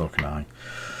jokes, so can I.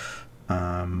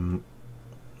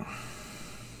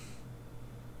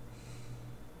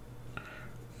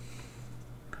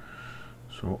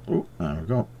 So, oh, there we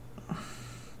go.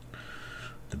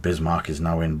 The Bismarck is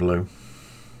now in blue.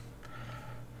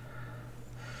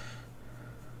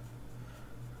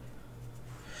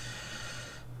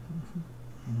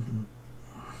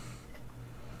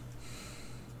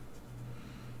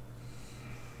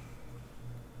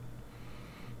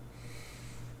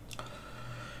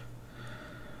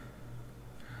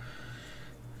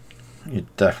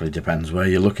 It definitely depends where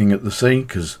you're looking at the sea,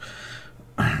 because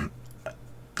I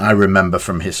remember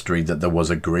from history that there was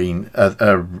a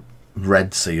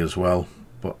red sea as well,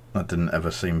 but that didn't ever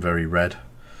seem very red.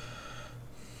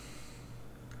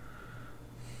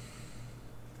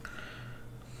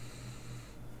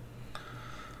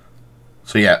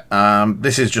 So yeah,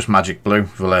 this is just magic blue,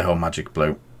 Vallejo magic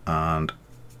blue, and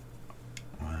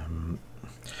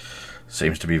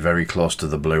seems to be very close to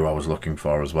the blue I was looking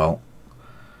for as well.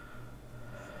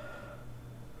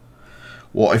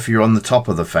 What if you're on the top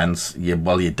of the fence?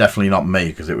 Well, you're definitely not me,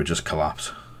 because it would just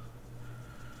collapse.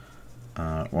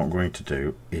 What I'm going to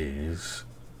do is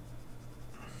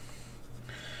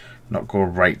not go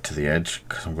right to the edge,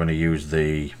 because I'm going to use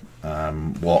the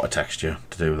water texture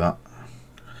to do that.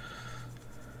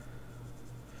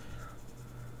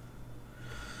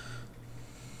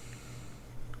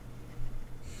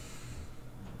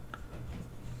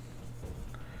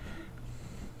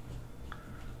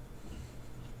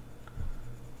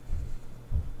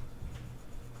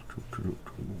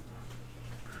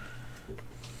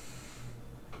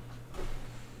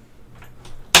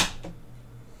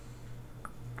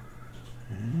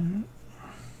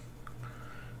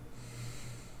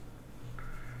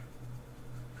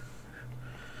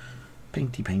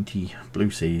 Painty, painty,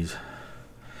 blue seas.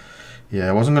 Yeah,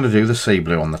 I wasn't going to do the sea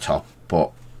blue on the top,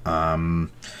 but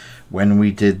when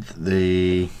we did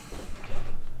the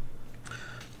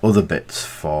other bits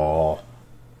for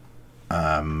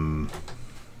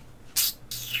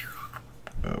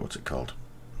what's it called?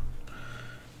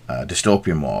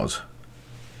 Dystopian Wars.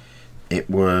 It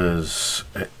was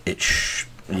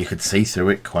you could see through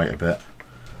it quite a bit,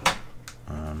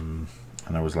 and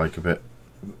I was like a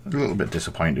little bit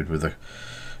disappointed with the.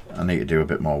 I need to do a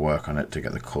bit more work on it to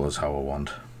get the colours how I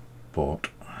want, but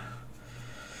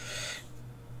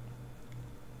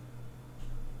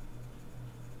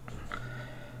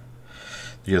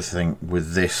the other thing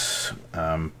with this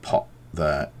pot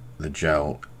there, the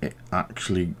gel, it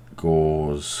actually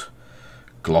goes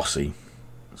glossy,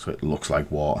 so it looks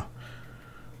like water.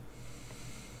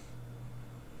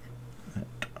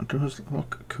 It does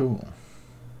look cool.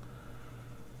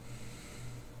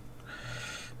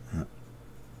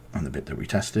 And the bit that we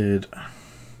tested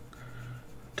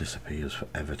disappears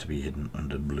forever to be hidden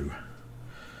under blue.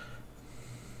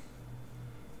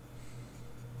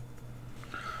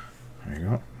 There you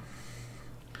go.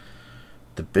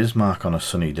 The Bismarck on a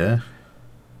sunny day.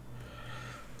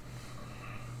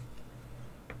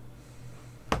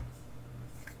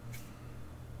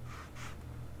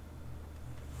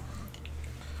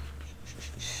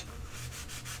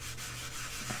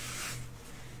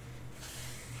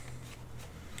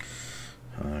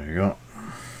 There you go.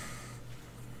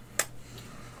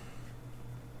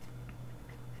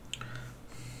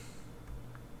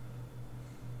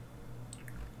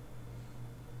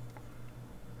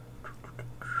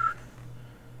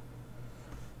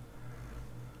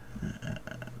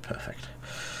 Perfect.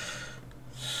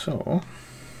 So,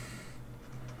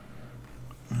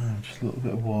 just a little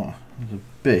bit of water. There's a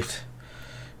bit.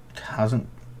 It hasn't.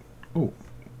 Oh,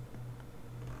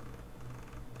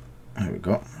 there we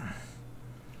go.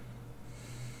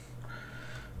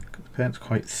 The paint's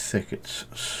quite thick. It's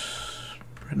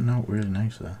spreading out really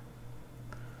nice there.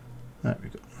 There we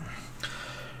go.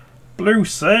 Blue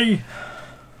sea.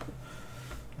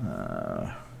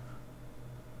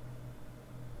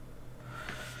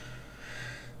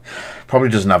 Probably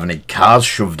doesn't have any cars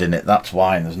shoved in it, that's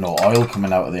why, and there's no oil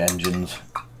coming out of the engines.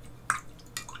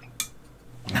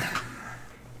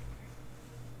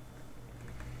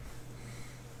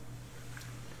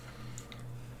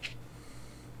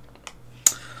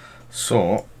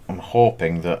 So, I'm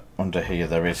hoping that under here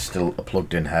there is still a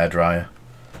plugged in hairdryer.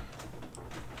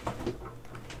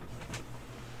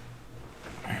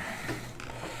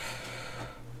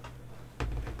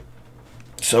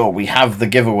 So we have the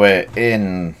giveaway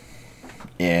in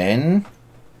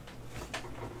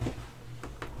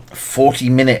 40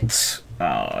 minutes.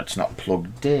 Oh, it's not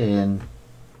plugged in.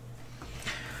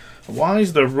 Why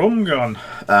is the rum gone?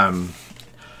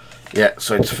 Yeah,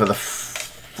 so it's for the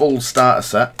full starter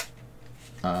set,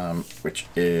 which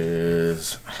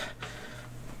is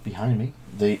behind me,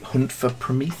 the Hunt for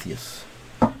Prometheus.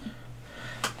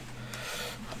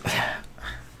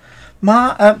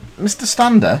 Mr.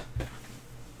 Stander.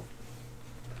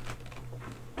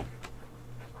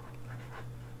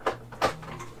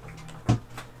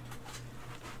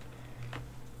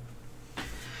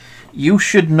 You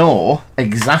should know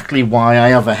exactly why I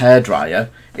have a hairdryer.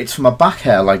 It's for my back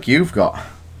hair like you've got.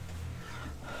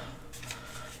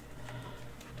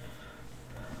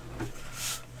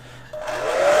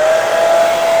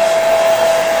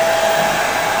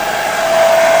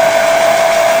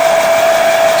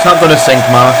 It's not going to sink,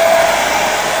 Mark.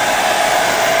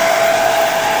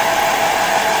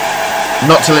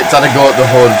 Not till it's had a go at the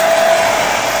hood.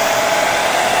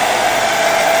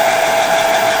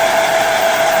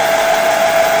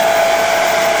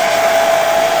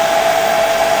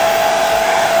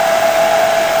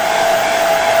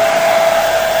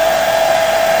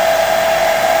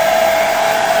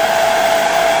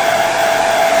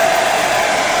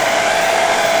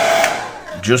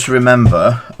 Just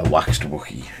remember a waxed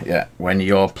Wookie. Yeah, when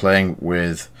you're playing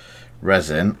with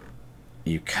resin,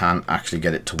 you can actually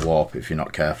get it to warp if you're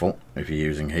not careful, if you're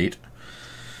using heat.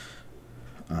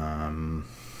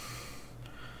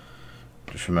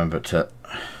 Just remember to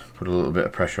put a little bit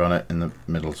of pressure on it in the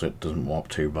middle so it doesn't warp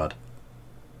too bad.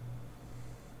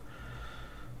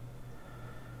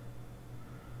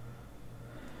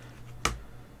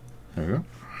 There we go.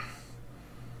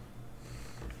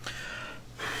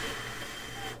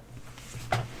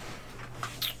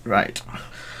 Right,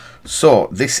 so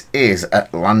this is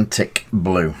Atlantic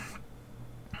Blue.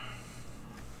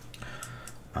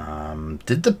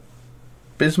 Did the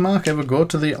Bismarck ever go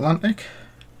to the Atlantic?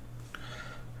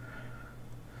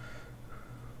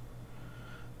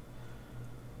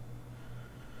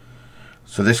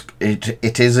 So this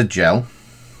it is a gel,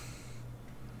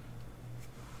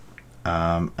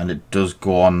 and it does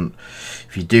go on.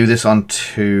 If you do this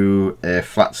onto a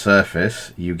flat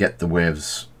surface, you get the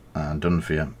waves done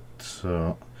for you.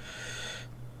 So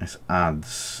this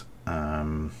adds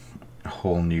a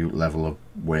whole new level of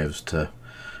waves to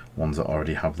ones that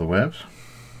already have the waves.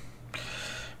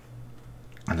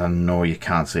 And I know you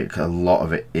can't see it because a lot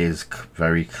of it is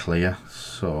very clear,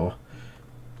 so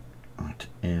it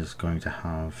is going to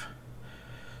have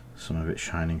some of it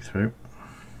shining through,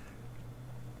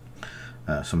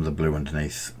 some of the blue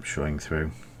underneath showing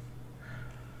through.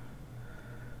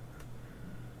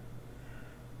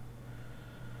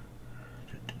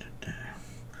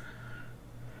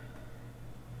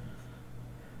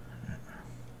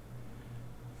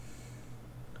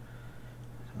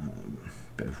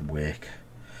 Bit of wake,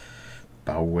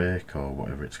 bow wake, or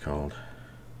whatever it's called.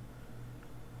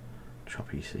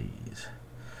 Choppy seas.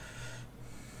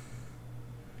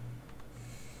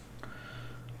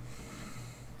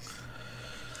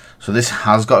 So this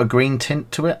has got a green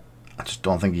tint to it. I just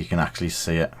don't think you can actually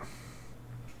see it.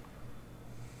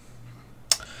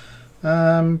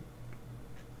 Not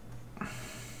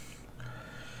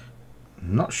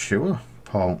sure,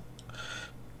 Paul.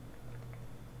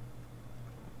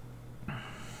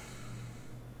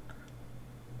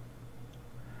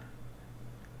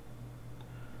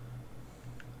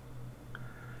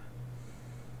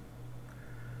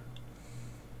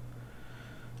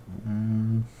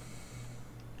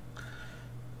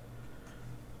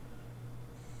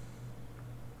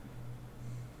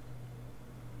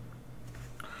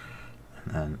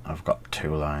 And I've got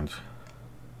 2 lines.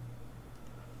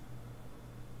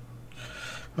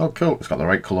 Oh cool, it's got the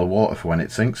right colour water for when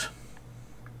it sinks.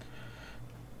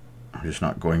 I'm just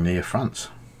not going near France.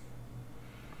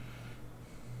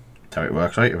 That's how it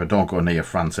works, right? If I don't go near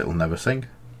France, it'll never sink.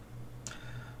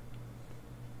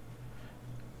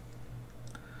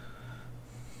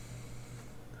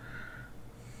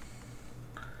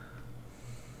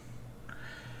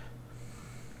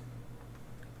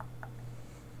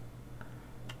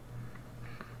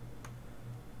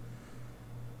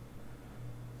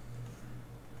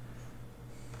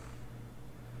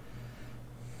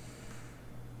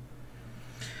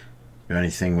 The only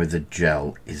thing with the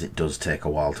gel is it does take a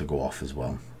while to go off as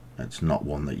well. It's not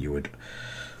one that you would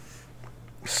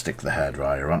stick the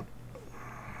hairdryer on.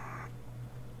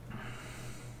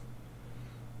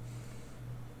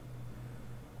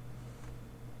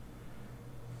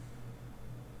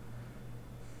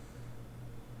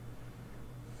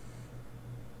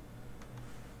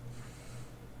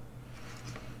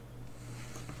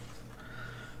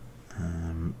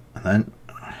 And then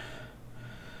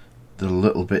the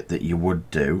little bit that you would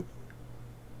do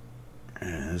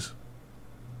is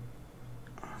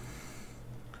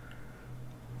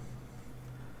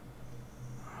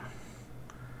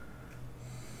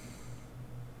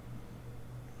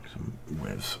some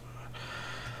waves.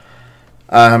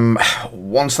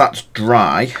 Once that's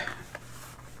dry,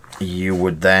 you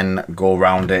would then go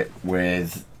around it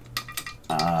with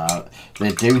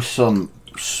they do some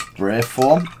spray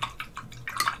foam,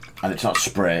 and it's not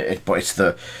spray, but it's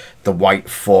the white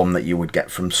foam that you would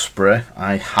get from spray.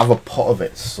 I have a pot of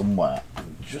it somewhere.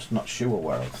 I'm just not sure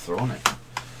where I've thrown it.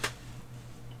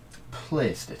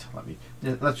 Placed it.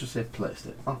 Let's just say placed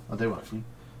it. Oh, I do actually.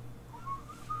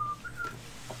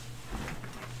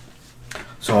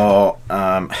 So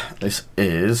this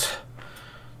is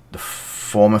the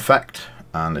foam effect,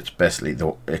 and it's basically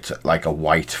it's like a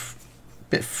white,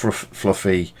 bit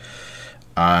fluffy,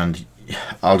 and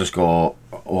I'll just go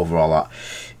over all that.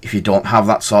 If you don't have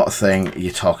that sort of thing,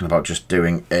 you're talking about just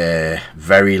doing a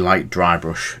very light dry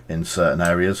brush in certain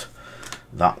areas.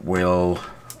 That will...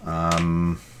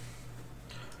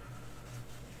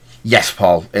 yes,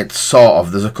 Paul, it's sort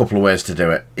of... There's a couple of ways to do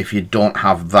it. If you don't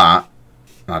have that,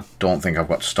 I don't think I've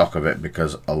got stock of it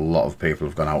because a lot of people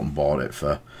have gone out and bought it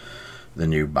for the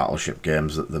new Battleship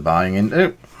games that they're buying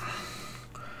into.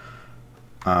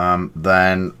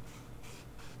 Then...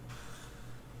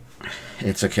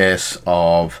 it's a case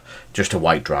of just a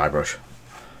white dry brush.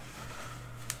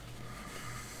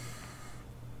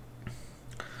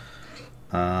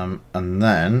 And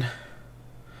then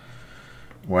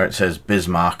where it says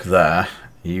Bismarck there,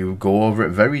 you go over it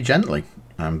very gently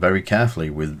and very carefully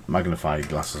with magnifying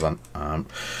glasses on,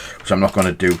 which I'm not going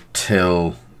to do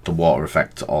till the water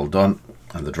effect's all done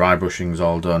and the dry brushing's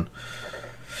all done.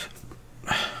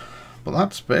 But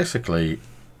that's basically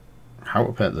how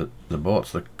to paint the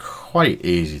boats. They're quite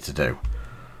easy to do.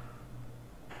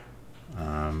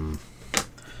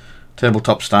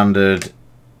 Tabletop standard,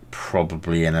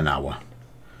 probably in an hour.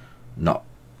 Not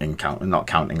not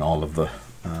counting all of the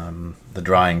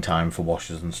drying time for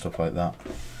washes and stuff like that.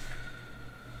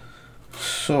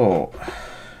 So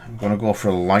I'm going to go for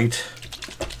a light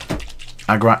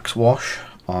Agrax wash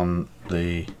on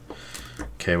the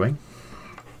Xwing.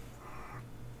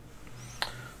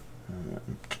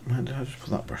 Did I just put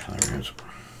that brush? There it is.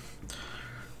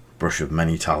 Brush of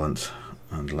many talents,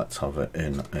 and let's have it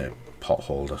in a pot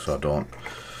holder so I don't.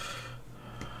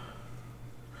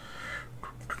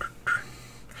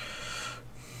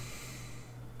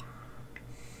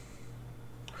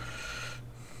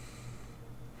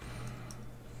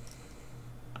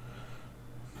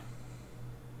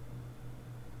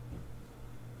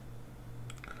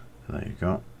 There you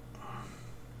go.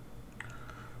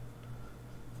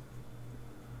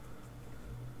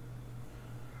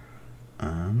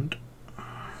 And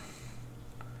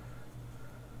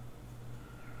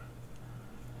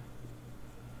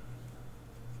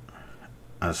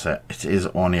as I said, it is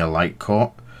only a light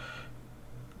coat.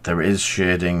 There is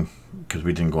shading because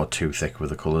we didn't go too thick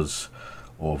with the colours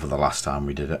over the last time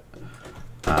we did it.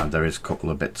 There is a couple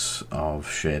of bits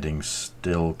of shading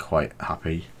still quite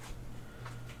happy.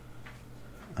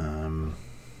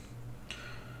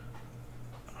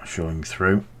 Showing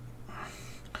through.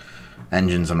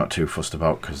 Engines I'm not too fussed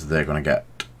about because they're going to get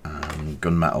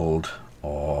gunmetaled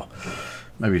or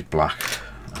maybe black,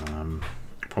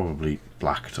 probably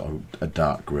black to a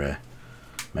dark grey,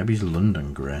 maybe it's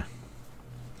London grey.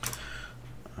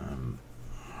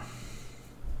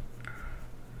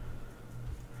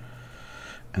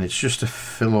 And it's just to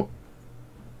fill up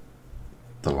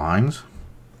the lines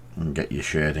and get your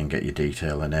shading, get your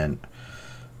detailing in.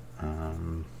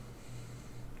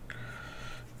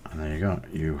 And there you go,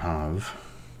 you have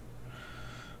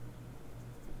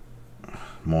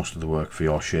most of the work for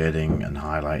your shading and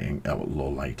highlighting, low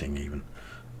lighting even,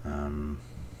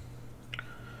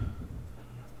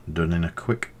 done in a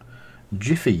quick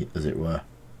jiffy, as it were.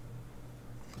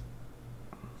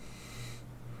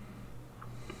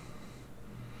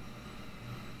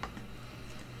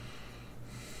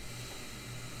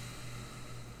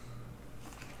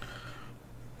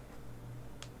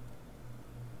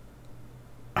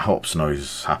 I hope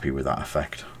Snowy's happy with that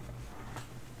effect.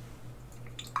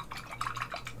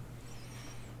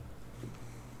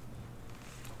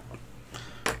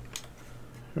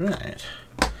 Right,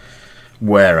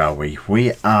 where are we?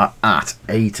 We are at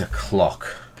 8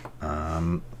 o'clock.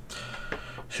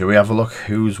 Shall we have a look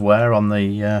who's where on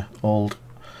the old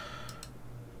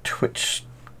Twitch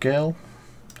scale,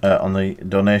 on the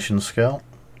donation scale?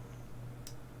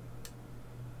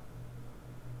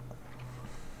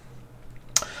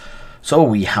 So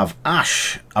we have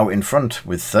Ash out in front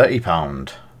with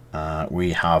 £30.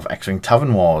 We have Xwing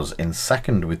Tavern Wars in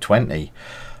second with 20.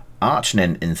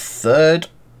 Archnin in third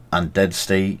and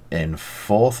Deadsty in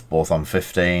fourth, both on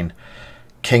 15.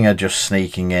 Kinger just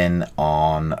sneaking in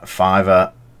on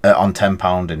on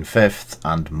 £10 in fifth,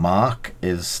 and Mark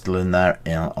is still in there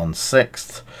on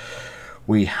sixth.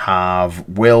 We have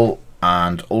Will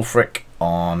and Ulfric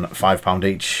on £5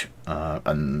 each,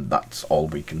 and that's all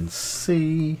we can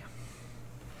see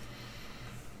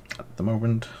at the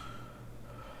moment.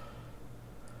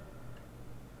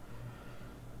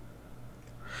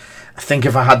 I think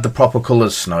if I had the proper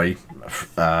colours, Snowy,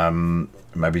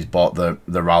 maybe he's bought the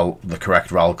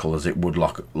correct RAL colours, it would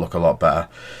look a lot better.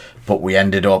 But we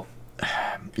ended up,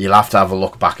 you'll have to have a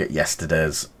look back at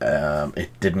yesterday's. It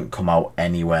didn't come out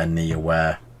anywhere near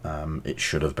where it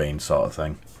should have been, sort of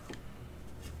thing.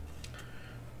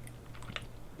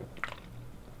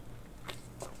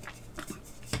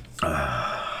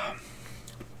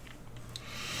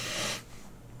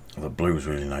 The blue is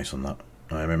really nice on that.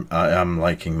 I am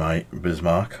liking my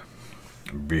Bismarck.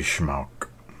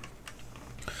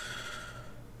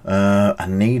 I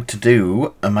need to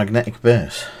do a magnetic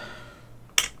base.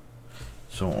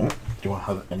 So, do I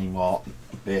have any more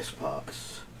base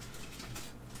parts?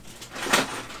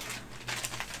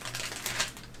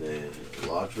 The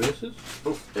large bases.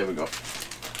 Oh, there we go.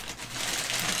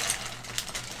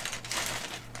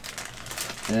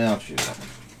 Yeah, I'll choose that one.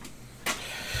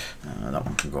 That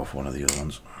one can go for one of the other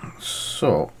ones.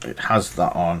 So it has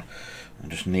that on. I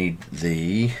just need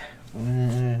the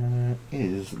where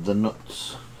is the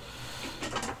nuts?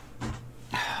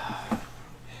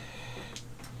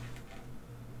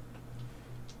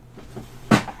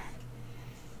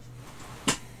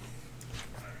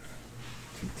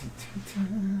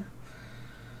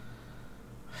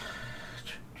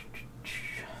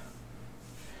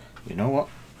 You know what?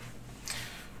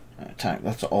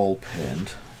 That's all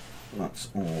paint. That's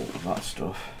all that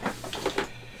stuff.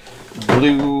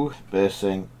 Blue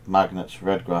basing, magnets,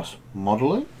 red grass,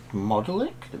 modelling.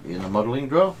 modelling. Could it be in the modelling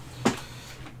drawer?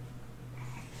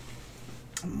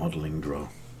 Modelling drawer.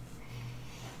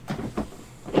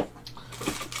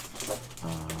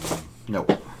 No.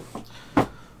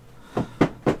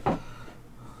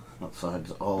 That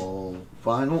side's all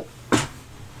vinyl.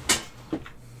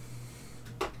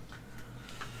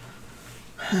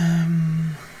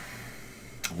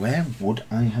 Where would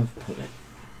I have put it?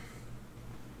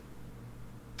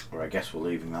 Or I guess we're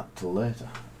leaving that till later.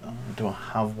 Do I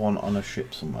have one on a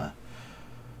ship somewhere?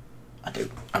 I do.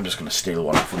 I'm just going to steal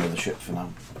one off another ship for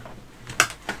now.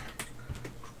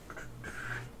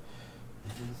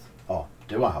 Oh,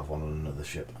 do I have one on another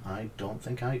ship? I don't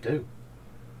think I do.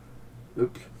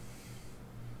 Oops.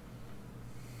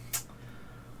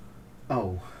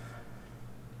 Oh.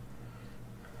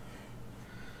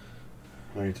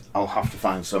 Right, I'll have to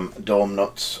find some dome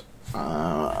nuts.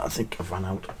 I think I've run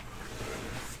out.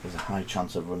 There's a high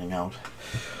chance of running out.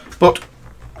 But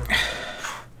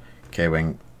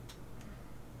Xwing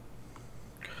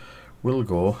will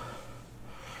go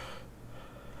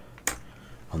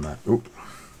on that. Oop.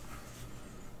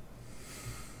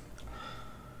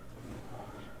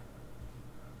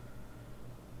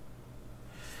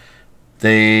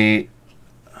 The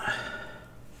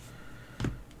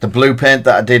blue paint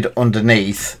that I did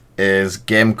underneath is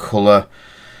Game Colour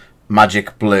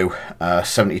Magic Blue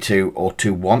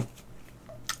 72021,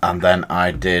 and then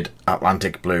I did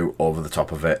Atlantic Blue over the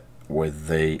top of it with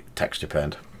the texture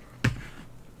paint.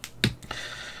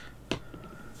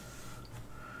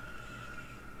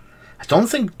 I don't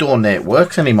think Donate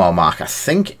works anymore, Mark. I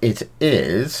think it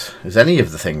is. Is any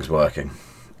of the things working?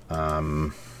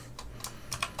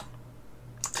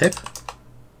 Tip?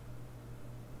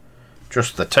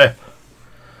 Just the tip.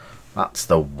 That's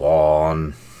the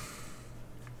one.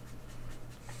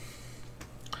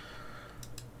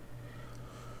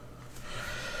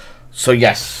 So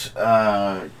yes,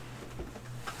 a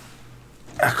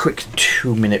quick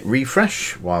 2-minute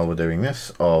refresh while we're doing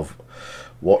this of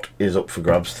what is up for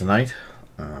grabs tonight.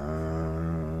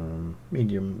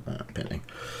 Medium painting.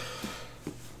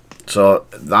 So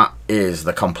that is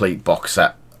the complete box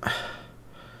set.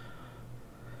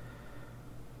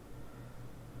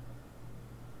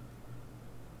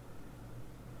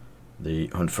 The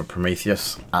Hunt for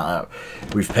Prometheus.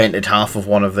 We've painted half of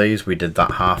one of these. We did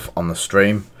that half on the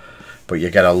stream. But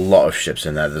you get a lot of ships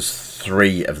in there. There's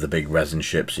 3 of the big resin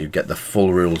ships. You get the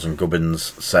full rules and gubbins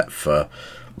set for,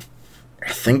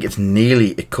 I think it's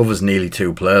nearly, it covers nearly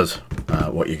 2 players,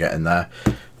 what you get in there.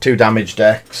 2 damage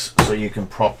decks, so you can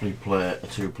properly play a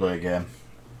 2-player game.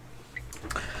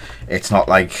 It's not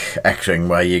like Xwing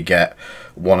where you get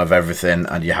one of everything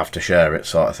and you have to share it,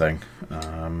 sort of thing.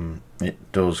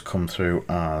 It does come through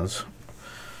as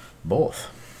both.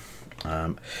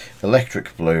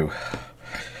 Electric Blue.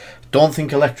 Don't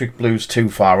think Electric Blue's too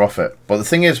far off it. But the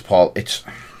thing is, Paul,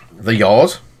 they're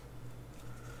yours.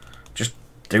 Just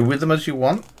do with them as you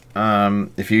want.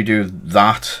 If you do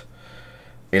that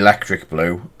Electric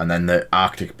Blue and then the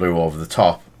Arctic Blue over the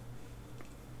top,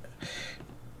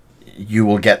 you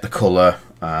will get the colour.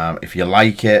 If you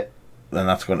like it, then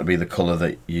that's going to be the colour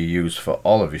that you use for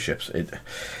all of your ships.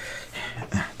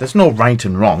 There's no right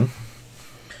and wrong.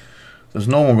 There's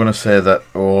no one going to say that,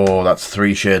 oh, that's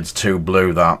 3 shades too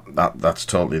blue, that's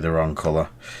totally the wrong colour.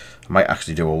 I might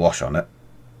actually do a wash on it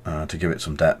to give it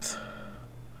some depth.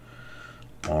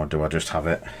 Or do I just have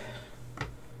it?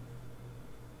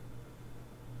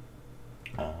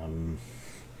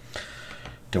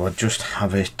 Do I just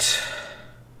have it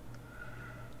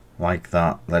like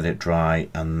that, let it dry,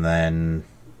 and then...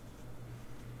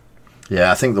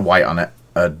 Yeah, I think the white on it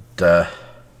would...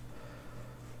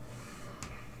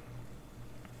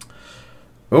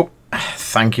 Oh,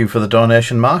 thank you for the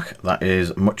donation, Mark. That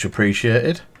is much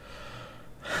appreciated.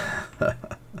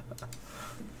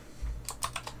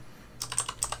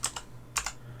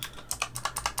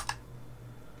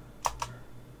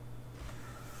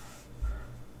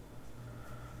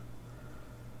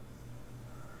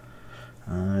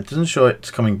 It doesn't show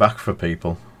it's coming back for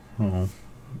people. Oh,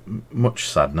 much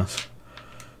sadness.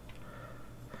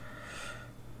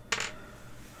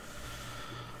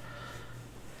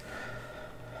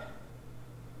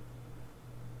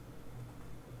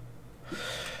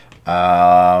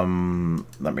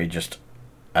 Let me just...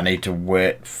 I need to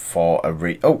wait for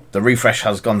a oh, the refresh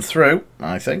has gone through,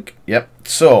 I think. Yep.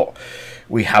 So,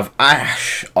 we have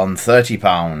Ash on £30,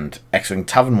 Xwing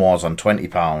Tavern Wars on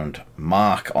 £20,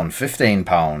 Mark on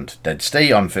 £15, Dead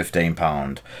Stee on £15,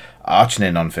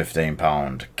 Archnin on £15,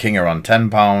 Kinger on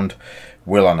 £10,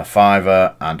 Will on a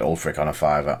 £5, and Ulfric on a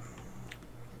 £5.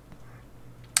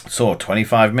 So,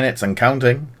 25 minutes and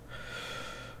counting.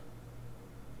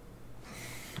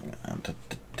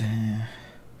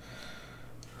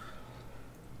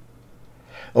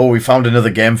 Oh, we found another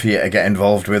game for you to get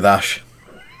involved with, Ash.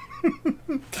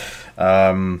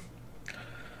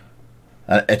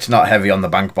 It's not heavy on the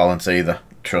bank balance either,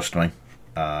 trust me.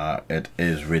 It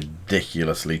is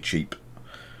ridiculously cheap.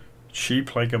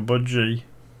 Cheap like a budgie.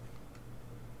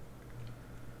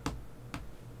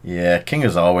 Yeah, King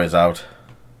is always out.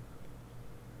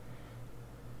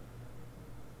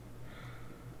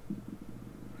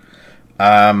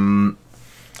 From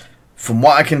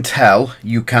what I can tell,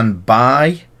 you can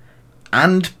buy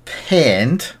and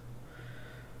paint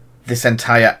this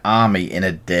entire army in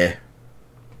a day.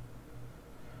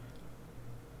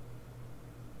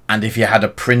 And if you had a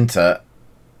printer,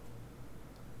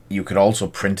 you could also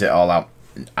print it all out.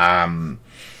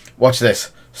 Watch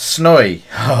this. Snowy.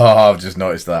 Oh, I've just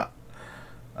noticed that.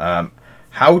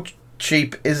 How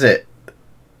cheap is it?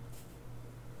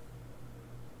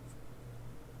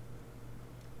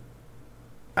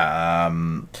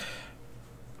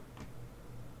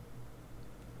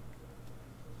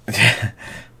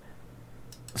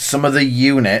 Some of the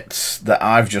units that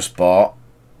I've just bought,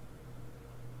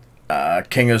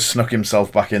 King has snuck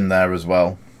himself back in there as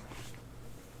well.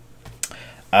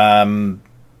 I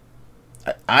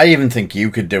even think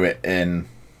you could do it in,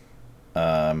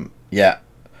 yeah,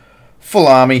 full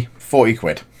army, 40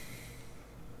 quid.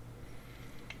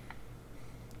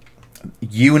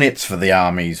 Units for the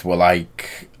armies were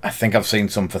like, I think I've seen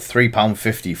some for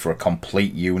 £3.50 for a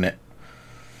complete unit.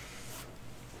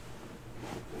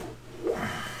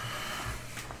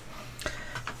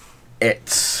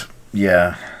 It's,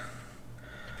 yeah.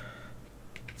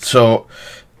 So,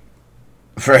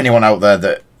 for anyone out there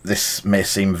that this may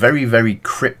seem very, very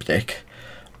cryptic,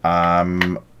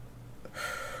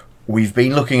 we've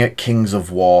been looking at Kings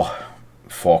of War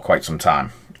for quite some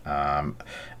time.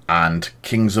 And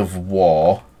Kings of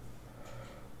War...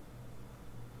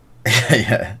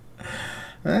 yeah.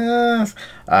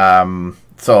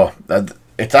 So,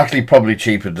 it's actually probably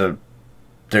cheaper to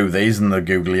do these than the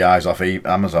googly eyes off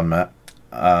Amazon, mate.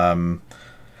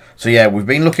 So yeah, we've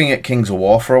been looking at Kings of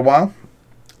War for a while,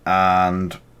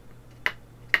 and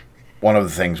one of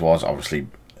the things was obviously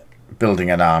building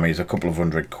an army is a couple of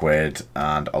 £100,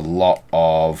 and a lot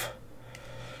of,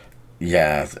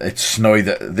 yeah, it's Snowy.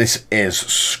 That this is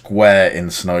square in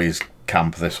Snowy's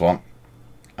camp, this one.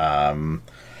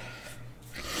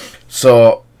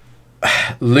 So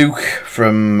Luke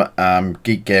from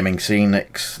Geek Gaming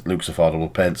Scenics, Luke's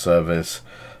Affordable Paint Service,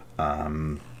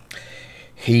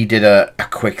 he did a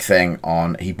quick thing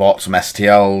on, he bought some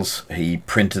STLs, he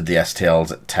printed the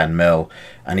STLs at 10mm,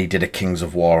 and he did a Kings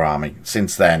of War army.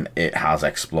 Since then, it has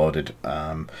exploded.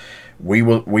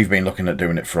 We've been looking at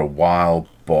doing it for a while,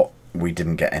 but we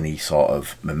didn't get any sort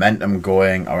of momentum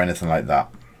going or anything like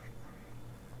that.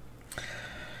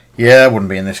 Yeah, I wouldn't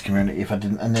be in this community if I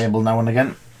didn't enable now and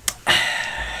again.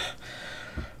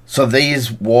 So these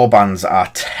warbands are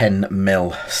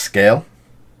 10mm scale,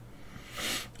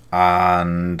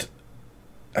 and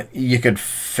you could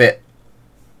fit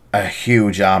a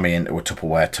huge army into a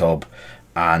Tupperware tub,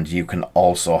 and you can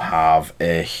also have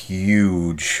a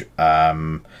huge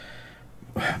battle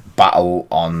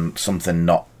on something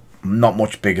not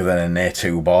much bigger than an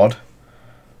A2 board.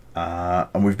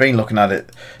 And we've been looking at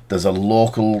it. There's a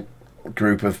local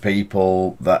group of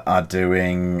people that are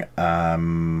doing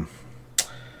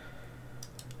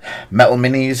metal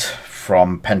minis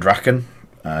from Pendraken,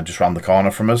 just round the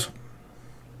corner from us.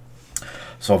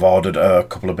 So I've ordered a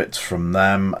couple of bits from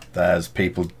them. There's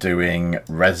people doing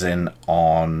resin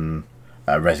on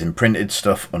resin printed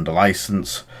stuff under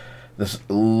license. There's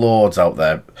loads out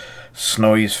there.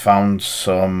 Snowy's found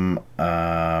some,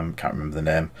 can't remember the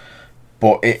name,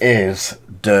 but it is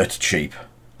dirt cheap.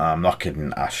 I'm not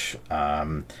kidding, Ash.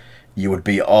 You would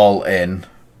be all in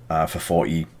for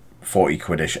 40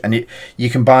 quidish, and you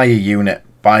can buy a unit,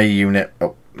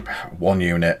 one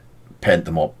unit, paint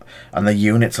them up, and the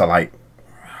units are like,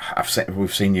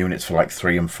 we've seen units for like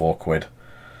 3 and 4 quid.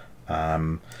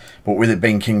 But with it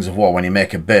being Kings of War, when you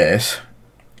make a base,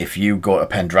 if you go to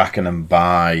Pendraken and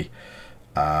buy,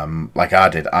 like I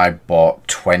did, I bought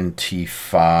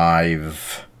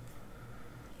 25.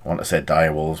 I want to say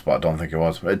direwolves, but I don't think it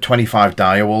was. 25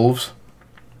 direwolves.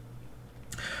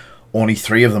 Only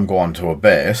 3 of them go onto a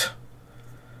base.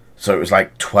 So it was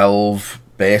like 12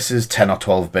 bases, 10 or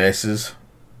 12 bases.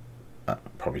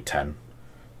 Probably 10,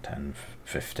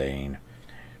 15,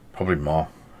 probably more.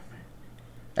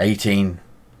 18,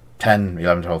 10,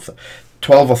 11,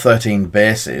 12 or 13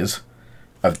 bases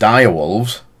of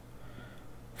direwolves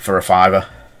for a £5.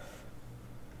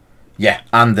 Yeah,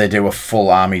 and they do a full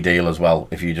army deal as well,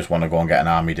 if you just want to go and get an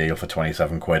army deal for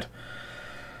 27 quid.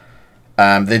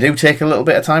 They do take a little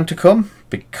bit of time to come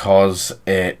because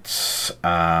it's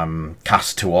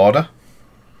cast to order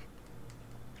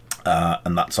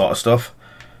and that sort of stuff.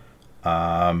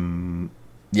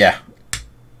 Yeah,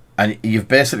 and you've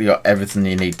basically got everything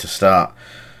you need to start.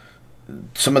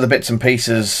 Some of the bits and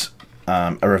pieces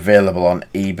are available on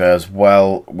eBay as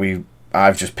well.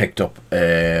 I've just picked up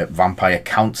a Vampire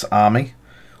Counts army,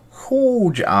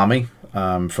 huge army,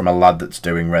 from a lad that's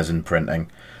doing resin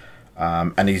printing,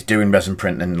 and he's doing resin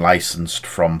printing licensed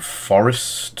from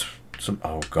Forest.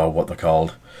 Oh god, what they're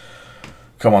called?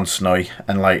 Come on, Snowy,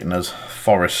 enlighten us.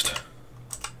 Forest.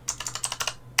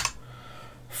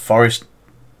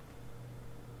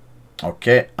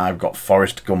 Okay, I've got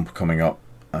Forest Gump coming up.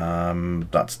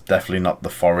 That's definitely not the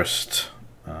Forest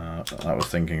that I was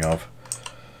thinking of.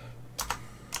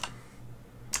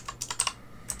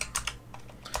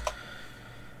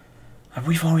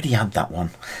 We've already had that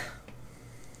one.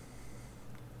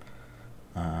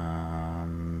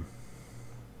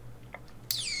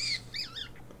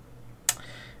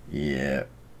 Yeah.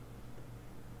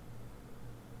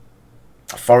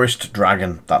 Forest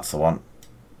Dragon, that's the one.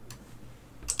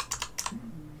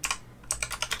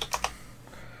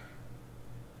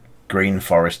 Green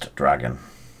Forest Dragon.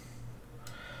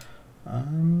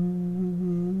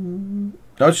 No,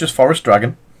 it's just Forest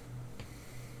Dragon.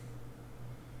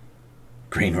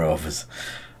 Green Rovers.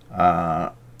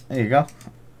 There you go.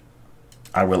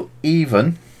 I will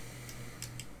even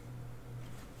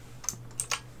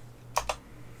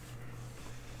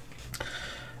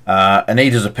and he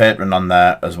does a patron on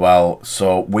there as well,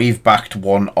 so we've backed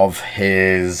one of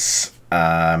his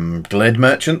Glade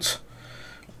merchants,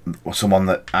 someone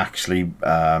that actually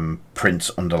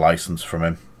prints under license from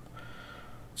him.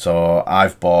 So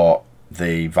I've bought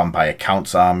the Vampire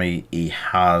Counts army. He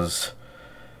has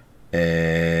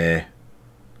a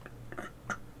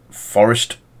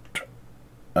Forest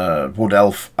Wood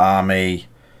Elf army,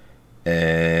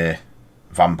 a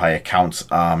Vampire Counts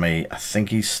army. I think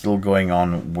he's still going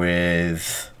on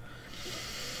with...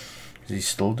 Is he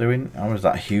still doing... How is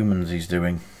that humans he's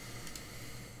doing?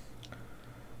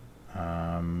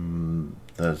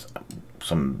 There's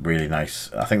some really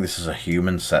nice... I think this is a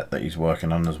human set that he's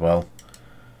working on as well.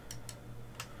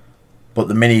 But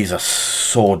the minis are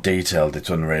so detailed, it's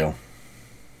unreal.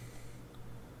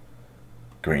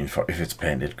 Green, for if it's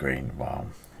painted green, wow.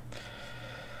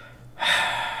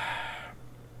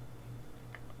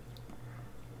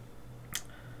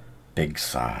 Big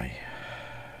sigh.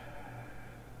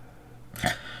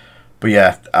 But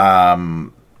yeah,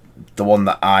 the one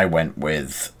that I went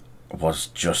with was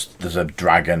just, there's a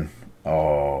dragon.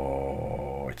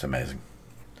 Oh, it's amazing.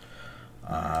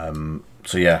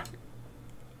 So yeah,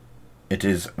 it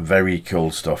is very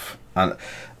cool stuff. And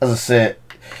as I say,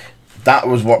 that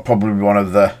was what probably one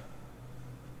of the...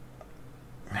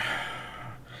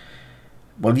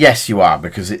 Well, yes, you are,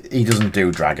 because he doesn't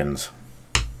do dragons,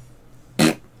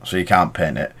 so you can't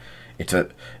paint it.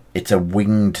 It's a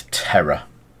winged terror.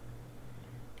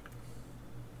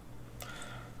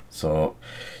 So,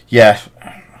 yeah,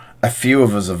 a few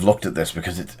of us have looked at this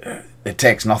because it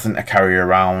takes nothing to carry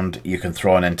around. You can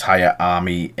throw an entire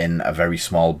army in a very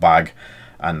small bag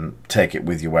and take it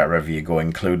with you wherever you go,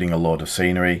 including a load of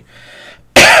scenery,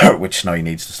 which Snowy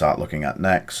needs to start looking at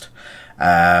next.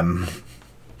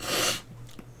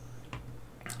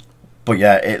 But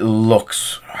yeah, it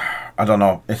looks... I don't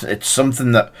know. It's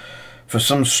something that, for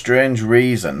some strange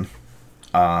reason,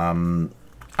 I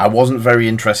wasn't very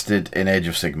interested in Age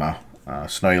of Sigmar.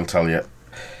 Snowy will tell you.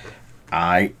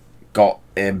 I got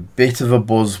a bit of a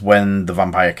buzz when the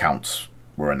Vampire Counts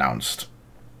were announced.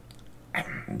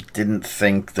 Didn't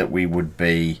think that we would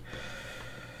be...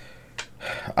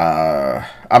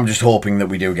 I'm just hoping that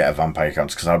we do get a Vampire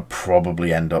Counts, because I'd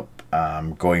probably end up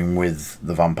going with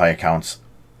the Vampire Counts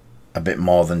a bit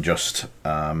more than just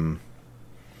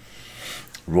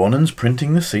Ronan's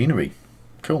printing the scenery.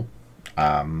 Cool.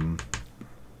 I'll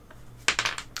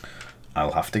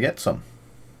have to get some.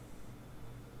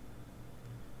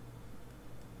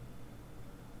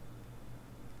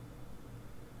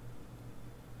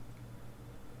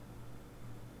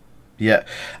 Yeah,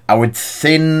 I would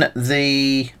thin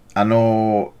the... I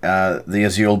know the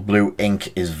Azure Blue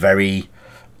ink is very...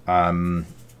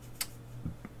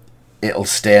 it'll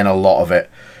stain a lot of it.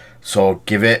 So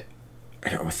give it...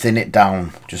 Thin it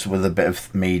down just with a bit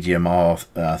of medium or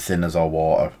thinners or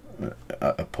water.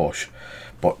 A push.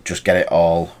 But just get it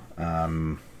all...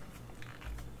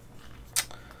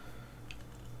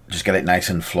 just get it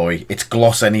nice and flowy. It's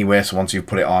gloss anyway, so once you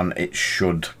put it on, it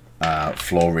should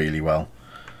flow really well.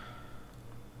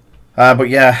 But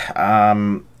yeah,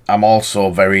 I'm also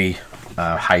very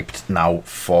hyped now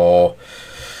for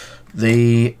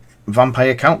the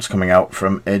vampire counts coming out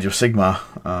from Age of Sigmar.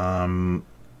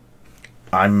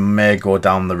 I may go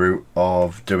down the route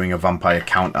of doing a vampire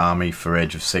count army for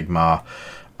Age of Sigmar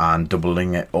and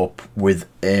doubling it up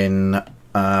within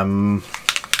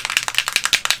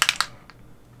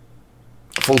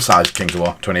full-size Kings of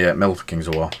War, 28mm Kings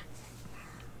of War.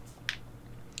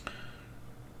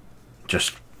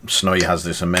 Just Snowy has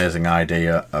this amazing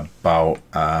idea about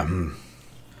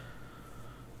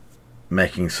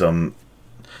making some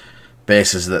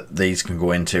bases that these can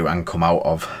go into and come out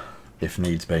of if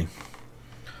needs be.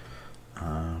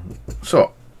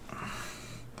 So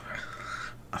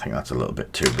I think that's a little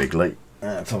bit too big, Lee.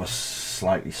 Let's have a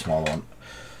slightly smaller one.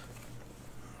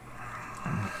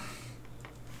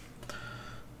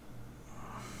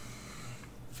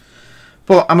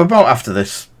 But I'm about after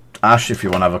this, Ash, if you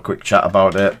want to have a quick chat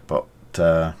about it. But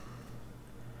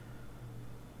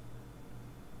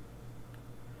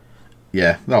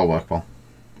yeah, that'll work well.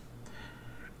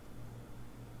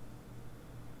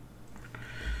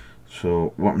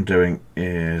 So what I'm doing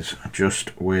is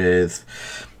just with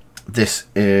this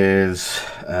is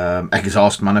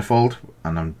exhaust manifold,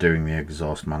 and I'm doing the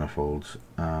exhaust manifolds.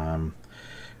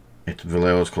 It's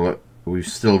Vallejo's colour. We've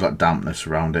still got dampness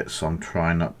around it, so I'm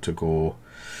trying not to go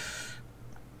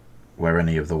where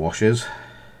any of the wash is.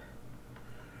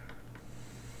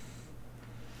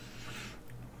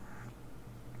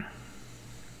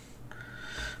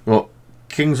 Well,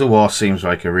 Kings of War seems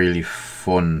like a really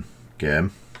fun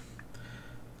game.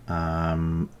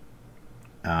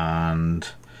 And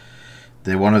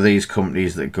they're one of these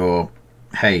companies that go,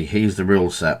 hey, here's the rule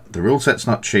set. The rule set's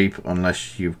not cheap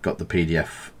unless you've got the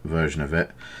PDF version of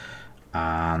it.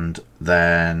 And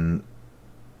then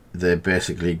they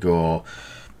basically go,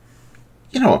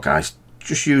 you know what, guys,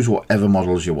 just use whatever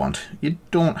models you want. You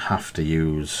don't have to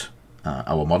use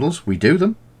our models. We do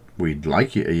them. We'd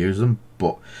like you to use them.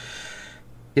 But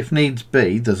if needs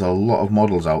be, there's a lot of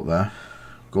models out there.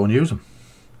 Go and use them.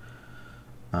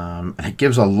 And it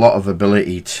gives a lot of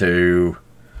ability to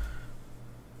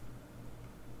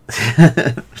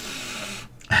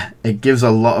it gives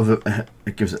a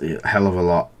hell of a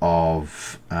lot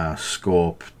of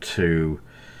scope to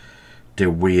do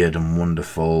weird and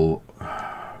wonderful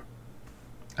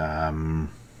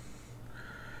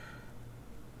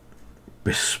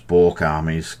bespoke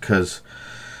armies, because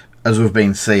as we've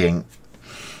been seeing,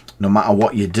 no matter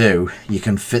what you do, you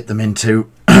can fit them into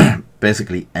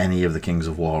basically any of the Kings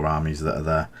of War armies that are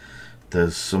there.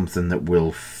 There's something that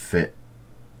will fit,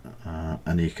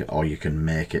 and you can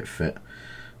make it fit.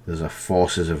 There's a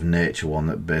Forces of Nature one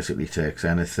that basically takes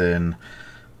anything.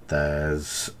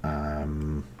 There's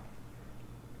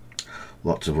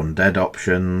lots of undead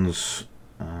options,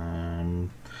 and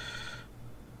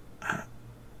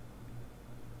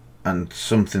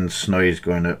something Snowy's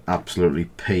going to absolutely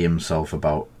pee himself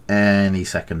about any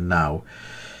second now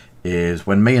is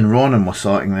when me and Ronan were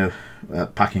sorting the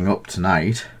packing up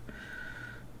tonight.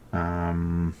 I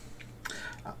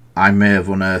may have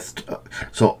unearthed,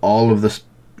 so all of this,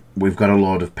 we've got a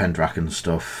load of Pendraken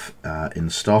stuff in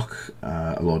stock,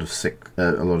 a load of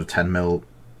 10mm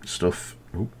stuff.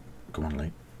 Ooh, come on,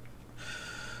 Lee.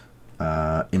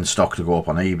 In stock to go up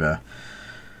on eBay,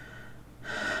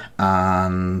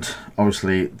 and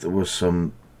obviously there was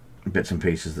some bits and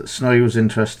pieces that Snowy was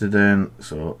interested in,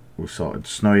 so we sorted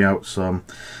Snowy out some,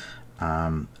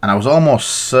 and I was almost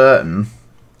certain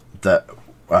that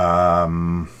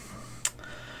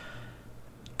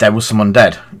there was some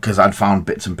undead because I'd found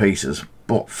bits and pieces,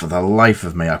 but for the life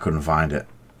of me I couldn't find it.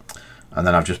 And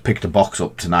then I've just picked a box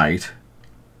up tonight,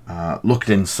 looked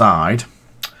inside.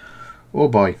 Oh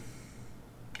boy,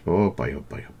 oh boy, oh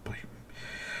boy, oh boy.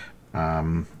 Do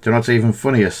you know what's even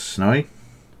funnier, Snowy?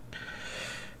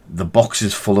 The box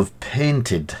is full of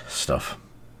painted stuff.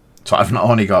 So I've not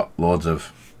only got loads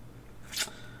of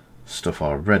stuff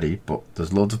already, but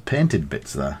there's loads of painted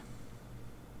bits there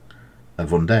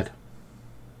of undead.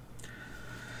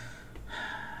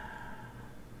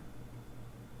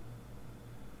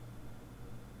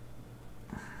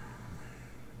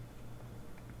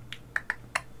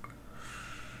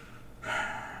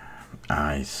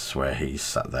 I swear he's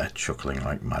sat there chuckling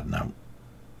like mad now.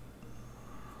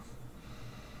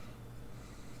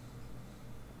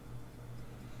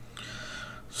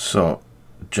 So,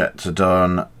 jets are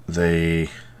done, the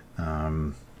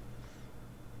little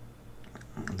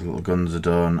guns are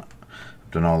done,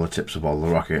 I've done all the tips of all the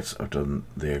rockets, I've done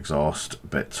the exhaust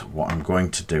bit. What I'm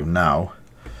going to do now...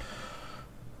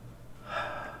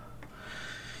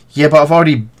 Yeah, but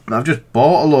I've just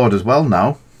bought a load as well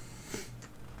now.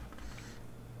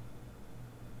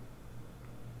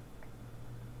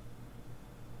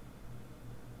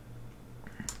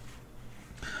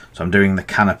 So I'm doing the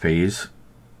canopies.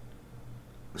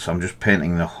 So I'm just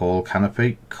painting the whole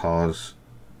canopy because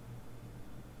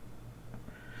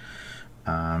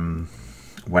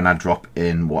when I drop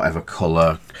in whatever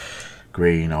colour,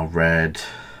 green or red,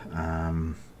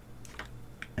 in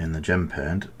the gem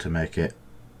paint to make it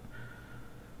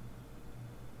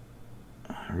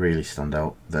really stand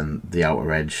out, then the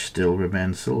outer edge still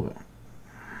remains silver,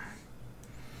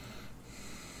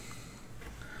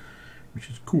 which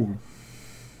is cool.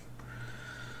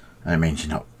 And it means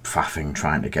you're not faffing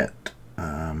trying to get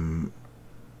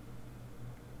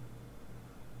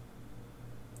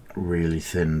really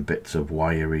thin bits of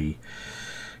wiry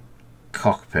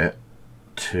cockpit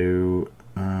to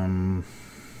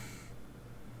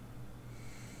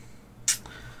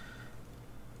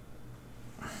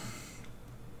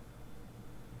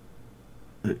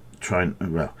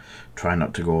try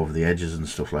not to go over the edges and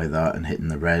stuff like that, and hitting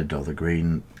the red or the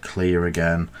green clear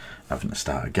again, having to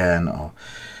start again. Or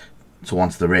so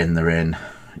once they're in,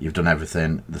 you've done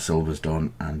everything, the silver's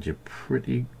done, and you're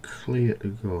pretty clear to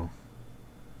go.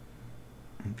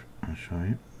 I'll show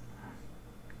you.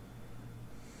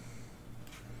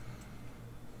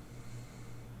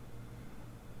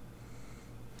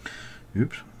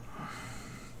 Oops.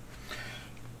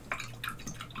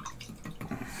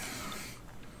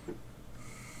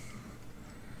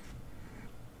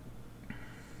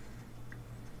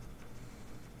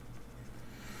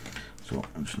 So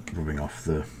I'm just rubbing off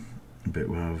the bit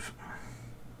where I've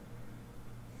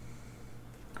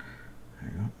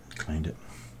there you go, cleaned it.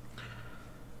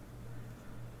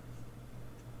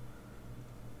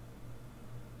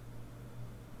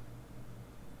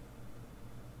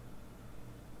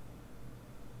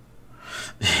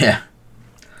 Yeah.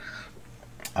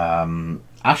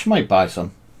 Ash might buy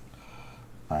some.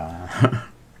 I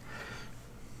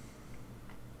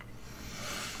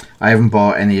haven't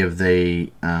bought any of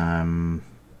the what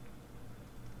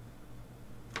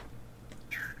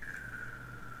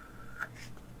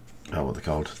are they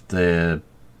called? I'm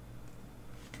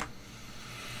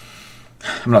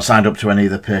not signed up to any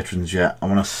of the patrons yet. I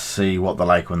want to see what they're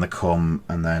like when they come,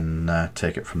 and then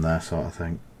take it from there, sort of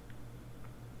thing.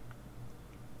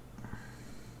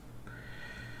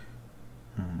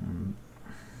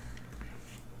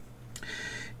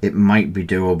 It might be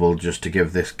doable just to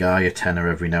give this guy a tenner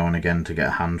every now and again to get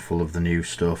a handful of the new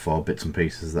stuff or bits and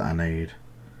pieces that I need.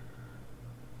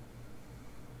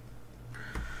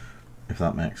 If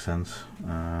that makes sense.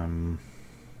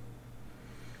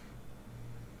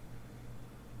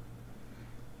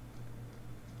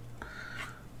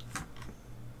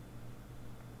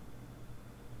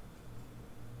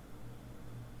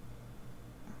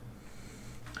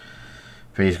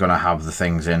 If he's going to have the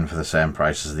things in for the same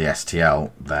price as the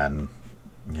STL, then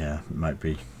yeah, it might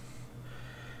be.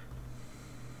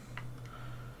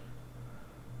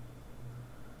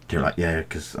 Do you like, yeah,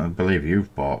 because I believe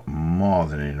you've bought more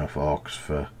than enough orcs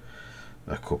for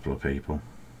a couple of people.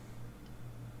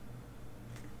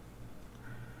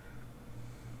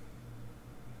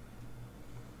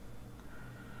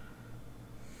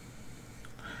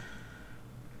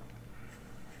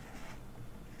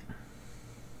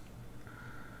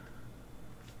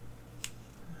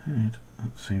 It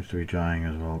seems to be drying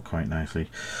as well quite nicely.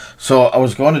 So I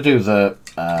was going to do the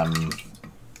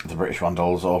British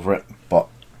Vandals over it, but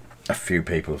a few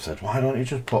people have said, why don't you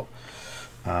just put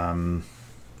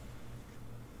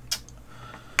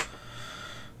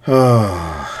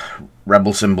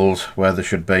rebel symbols where they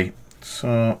should be? So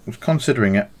I was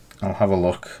considering it. I'll have a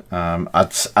look.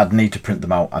 I'd need to print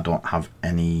them out. I don't have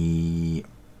any.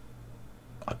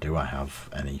 Or do I have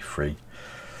any free?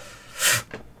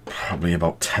 Probably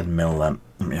about 10 mil then.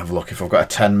 Let me have a look if I've got a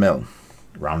 10 mil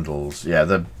roundels. Yeah,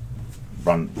 that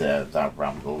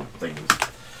roundel things.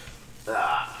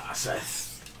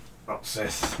 Sith. Not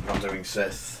Sith. Not doing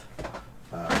Sith.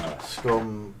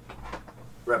 Scum.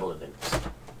 Rebel Indians.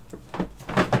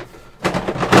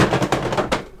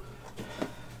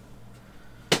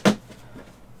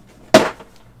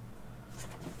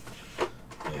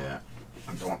 Yeah,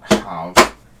 I don't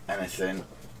have anything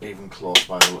even close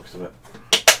by the looks of it.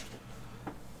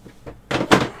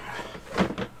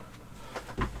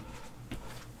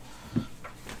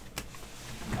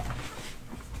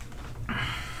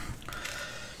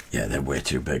 Yeah, they're way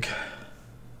too big.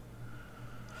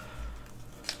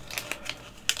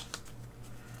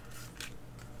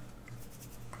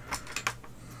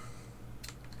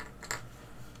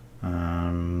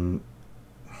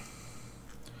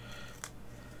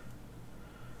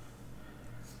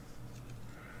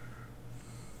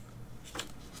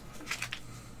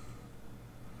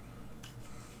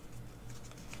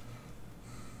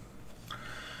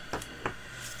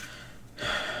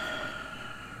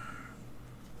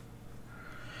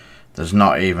 there's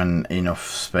not even enough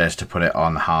space to put it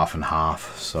on half and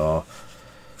half, so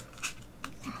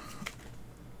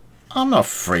I'm not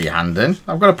freehanding.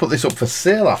 I've got to put this up for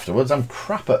sale afterwards. I'm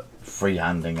crap at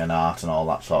freehanding and art and all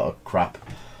that sort of crap.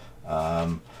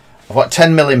 I've got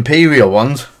 10mm Imperial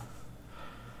ones,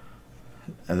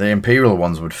 and the Imperial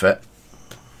ones would fit.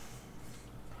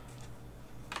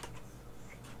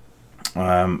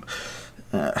 I'm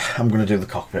going to do the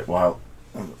cockpit while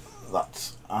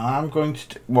that's. I'm going to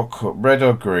do, what color? Red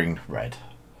or green? Red.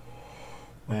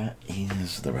 Where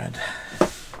is the red?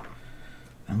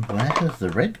 And where has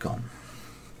the red gone?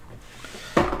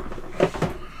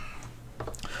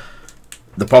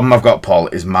 The problem I've got, Paul,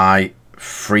 is my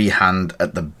freehand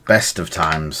at the best of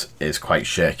times is quite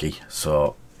shaky.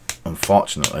 So,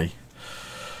 unfortunately,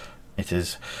 it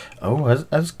is. Oh,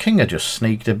 has Kinga just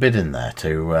sneaked a bid in there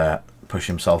to push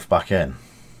himself back in?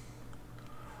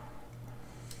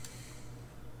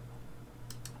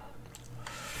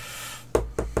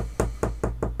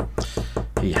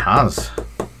 He has.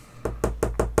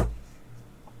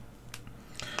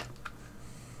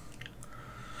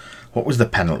 What was the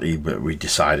penalty that we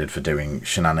decided for doing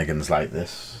shenanigans like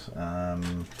this?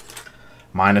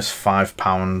 Minus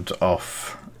 £5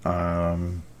 off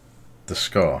the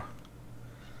score.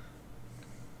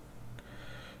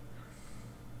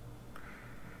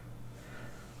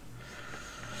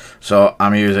 So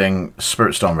I'm using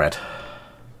Spirit Stone Red.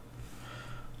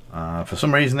 For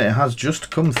some reason it has just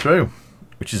come through,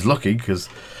 which is lucky because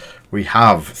we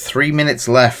have 3 minutes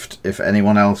left if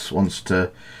anyone else wants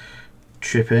to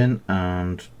chip in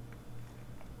and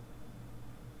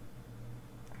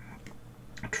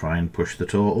try and push the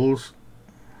totals.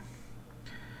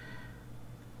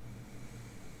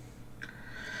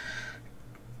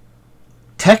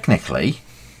 Technically,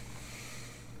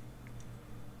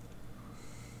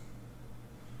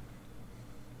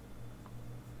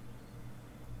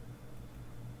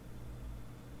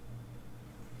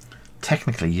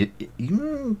 you're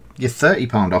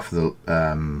 £30 off the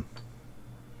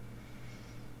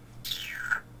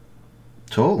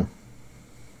total.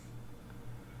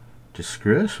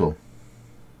 Disgraceful.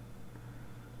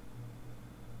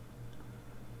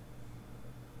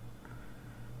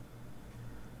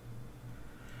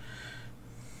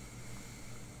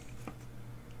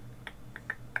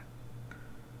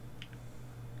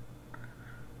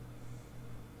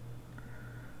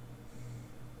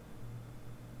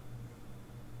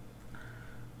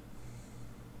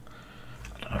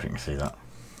 I don't know if you can see that.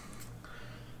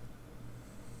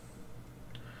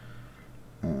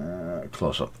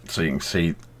 Close up so you can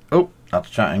see. Oh, that's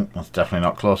chatting. That's definitely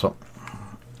not close up.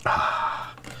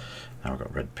 Now I've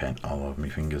got red paint all over my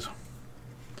fingers.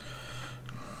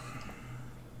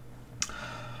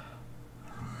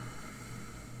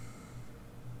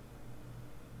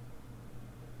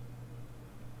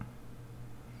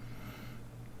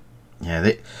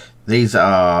 Yeah, these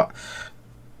are,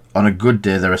 on a good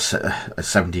day they're a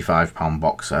 £75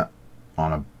 box set.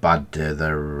 On a bad day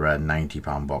they're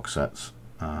 £90 box sets.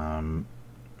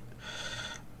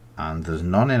 And there's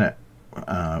none in it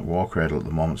War Cradle at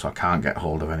the moment, so I can't get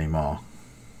hold of any more.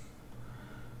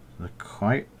 They're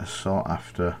quite a sought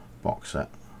after box set.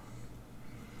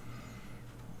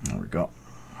 There we go.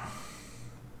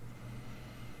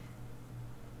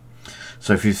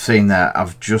 So if you've seen that,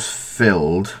 I've just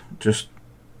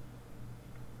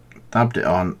dabbed it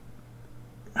on,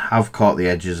 have caught the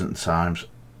edges at times.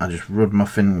 I just rub my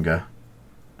finger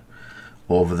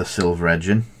over the silver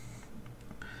edging,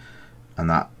 and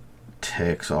that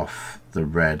takes off the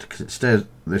red, because it stays.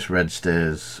 This red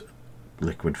stays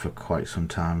liquid for quite some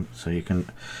time, so you can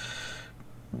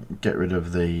get rid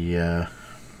of the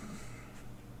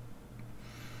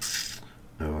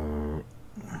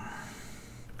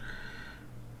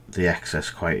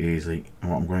excess quite easily. And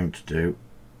what I'm going to do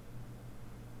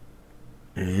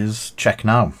is check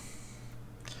now.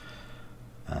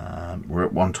 We're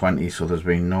at 120, so there's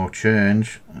been no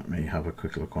change. Let me have a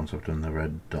quick look once I've done the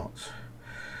red dots.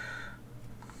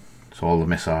 So all the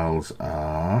missiles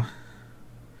are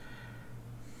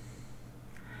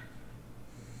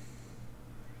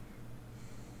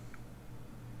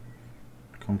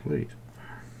complete.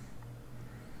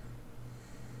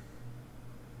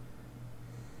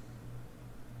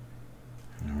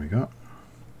 There we go.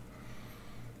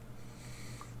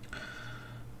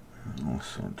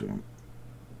 Also do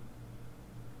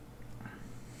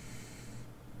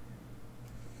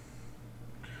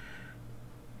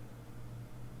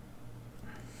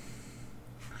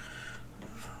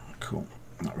cool.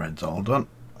 That red's all done.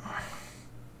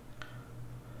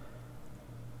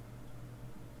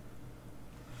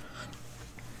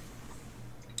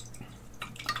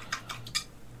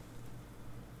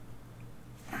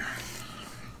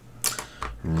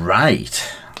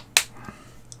 Right.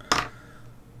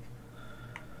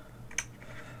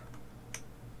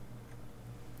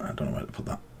 I don't know where to put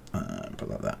that. Put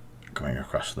that there. Going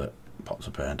across the pots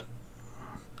of paint.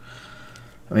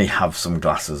 Let me have some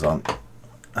glasses on.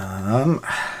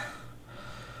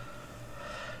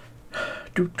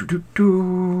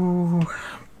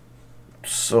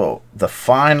 So the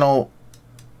final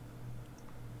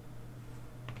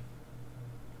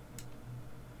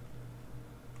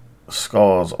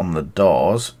scores on the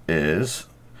doors is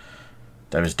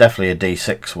there is definitely a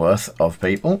D6 worth of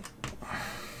people.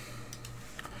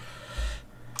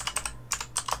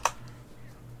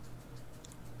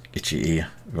 Itchy ear.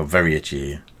 I've got very itchy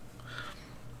ear.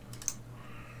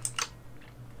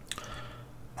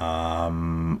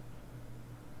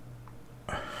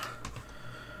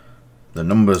 The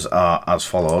numbers are as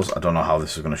follows. I don't know how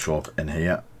this is going to show up in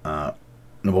here.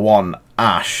 Number 1,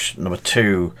 Ash. Number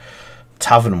 2,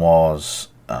 Tavern Wars.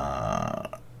 There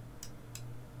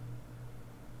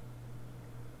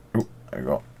we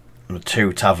go. Number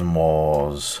 2, Tavern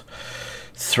Wars.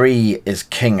 3 is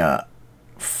Kinger.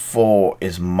 4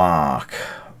 is Mark.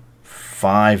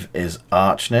 5 is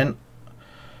Archnin.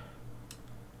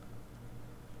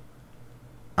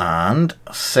 And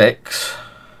 6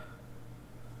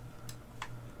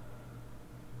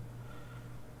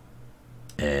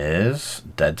 is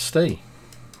Dead Stee.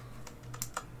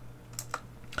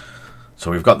 So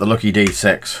we've got the lucky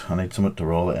D6. I need something to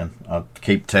roll it in. I'll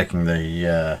keep taking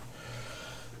the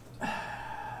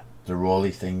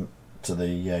rolly thing to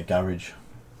the garage.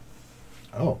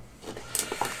 Oh,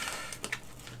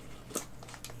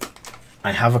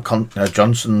 I have a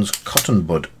Johnson's Cotton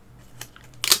Bud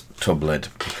tub lid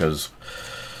because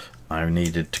I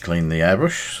needed to clean the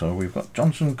airbrush, so we've got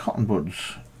Johnson Cotton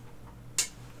Buds.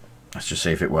 Let's just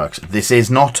see if it works. This is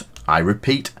not, I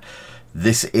repeat,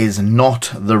 this is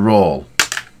not the roll.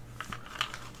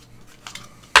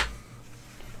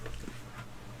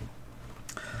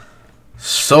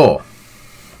 So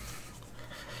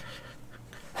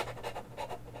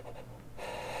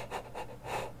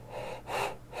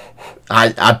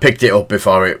I picked it up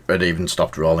before it had even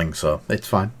stopped rolling, so it's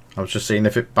fine. I was just seeing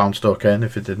if it bounced okay, and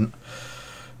if it didn't.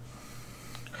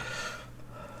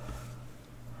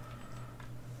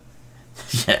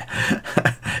 Yeah.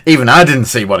 Even I didn't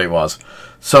see what it was.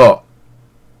 So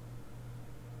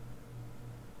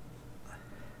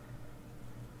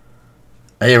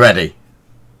are you ready?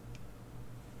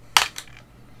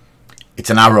 It's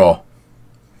an arrow.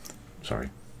 Sorry.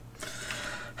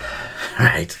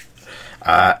 Right.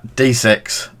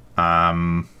 D6.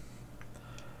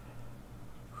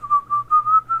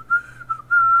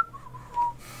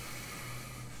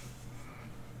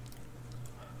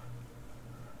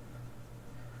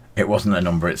 It wasn't a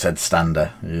number, it said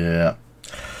stander. Yeah.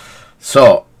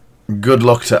 So, good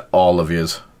luck to all of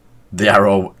yous. The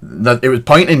arrow, it was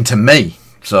pointing to me.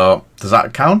 So, does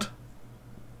that count?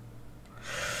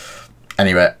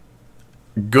 Anyway,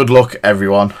 good luck,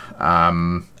 everyone.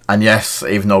 And yes,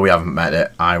 even though we haven't met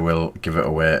it, I will give it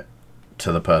away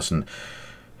to the person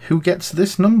who gets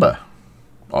this number.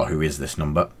 Or who is this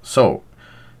number. So,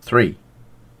 3,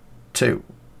 2,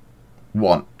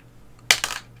 1.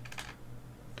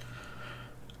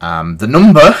 The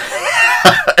number...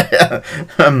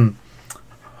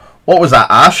 what was that,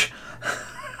 Ash?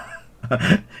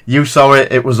 You saw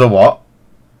it, it was a what?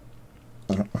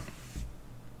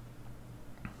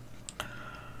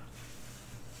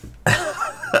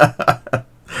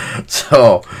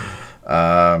 So,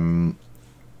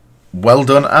 well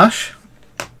done, Ash.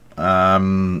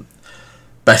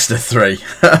 Best of 3.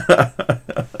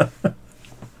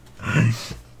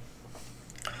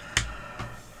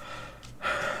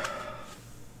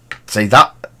 See,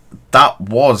 that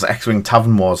was Xwing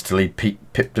Tavern Wars till he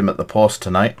pipped him at the post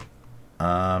tonight.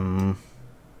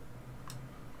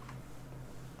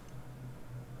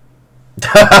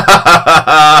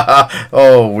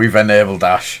 Oh, we've enabled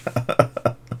Ash.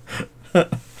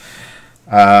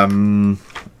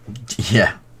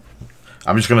 Yeah.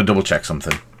 I'm just going to double check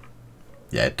something.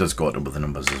 Yeah, it does go up with the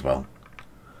numbers as well.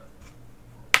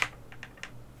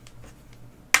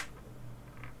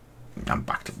 I'm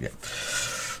backed up, yeah.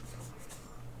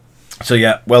 So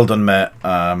yeah, well done, mate.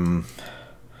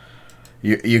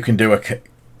 You can do a...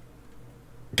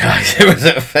 Guys, it was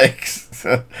a fix.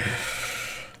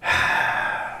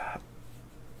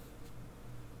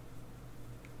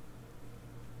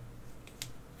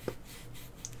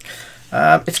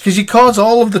 It's because you cause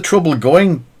all of the trouble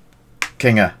going,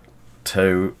 Kinger.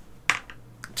 2,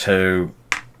 2,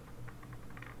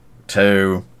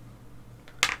 2,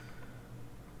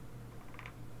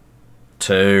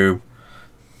 2,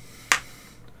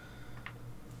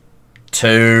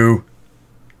 2,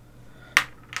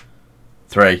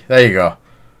 3. There you go.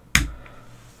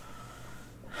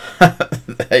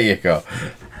 There you go.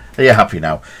 Are you happy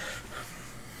now?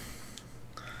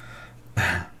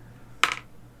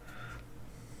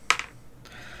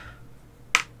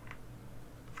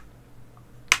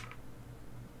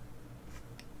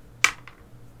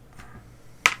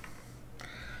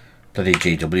 Bloody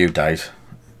GW died.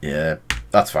 Yeah,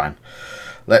 that's fine.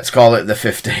 Let's call it the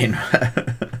 15.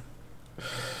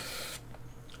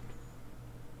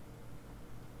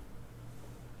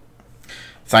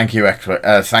 Thank you,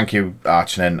 thank you,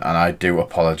 Archinin, and I do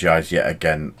apologise yet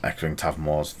again, Xwing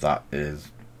Tavmores. That is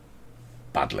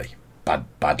badly.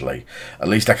 Badly. At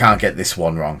least I can't get this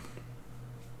one wrong.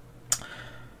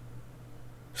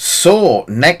 So,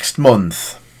 next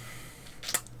month,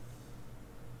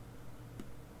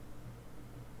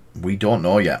 we don't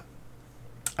know yet.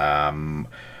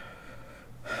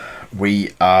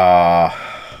 We are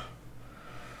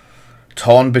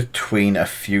torn between a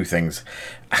few things.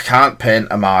 I can't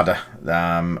paint Armada.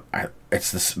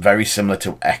 It's this very similar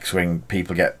to Xwing.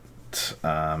 People get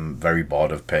very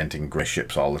bored of painting grey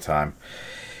ships all the time.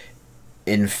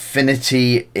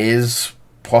 Infinity is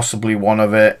possibly one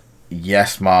of it.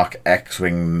 Yes, Mark,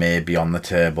 Xwing may be on the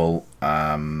table.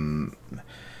 I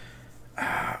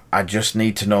just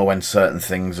need to know when certain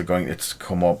things are going to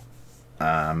come up.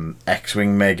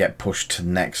 Xwing may get pushed to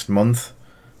next month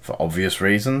for obvious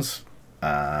reasons.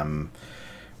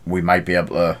 We might be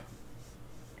able to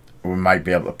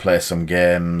play some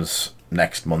games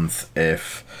next month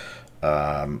if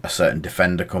a certain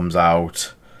defender comes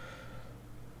out.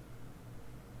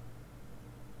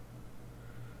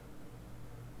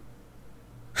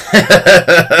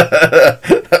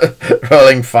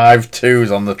 Rolling 5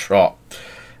 2s on the trot.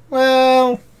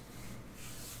 Well,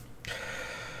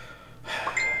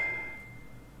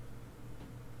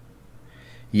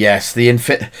 yes,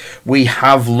 we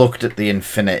have looked at the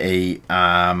Infinity,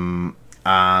 and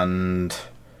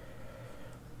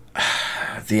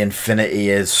the Infinity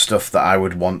is stuff that I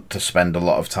would want to spend a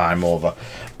lot of time over.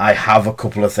 I have a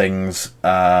couple of things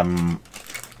I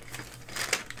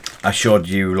showed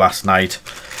you last night.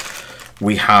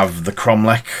 We have the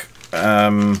Cromlech,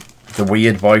 the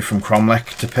weird boy from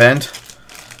Cromlech to paint.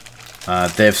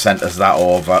 They've sent us that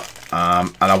over.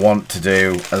 And I want to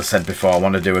do, as I said before, I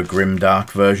want to do a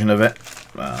grimdark version of it.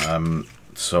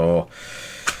 So,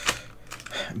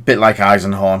 a bit like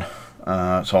Eisenhorn.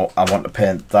 So I want to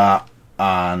paint that,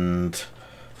 and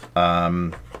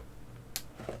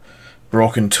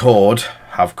Broken Toad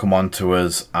have come on to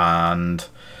us, and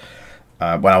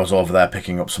when I was over there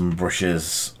picking up some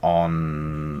brushes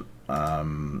on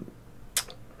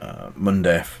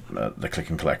Monday, the click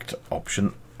and collect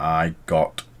option, I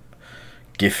got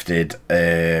gifted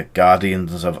a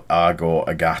Guardians of Argo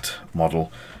Agat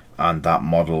model, and that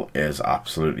model is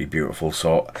absolutely beautiful.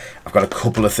 So I've got a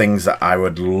couple of things that I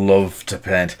would love to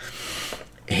paint.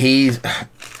 He's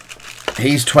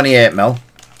 28mm,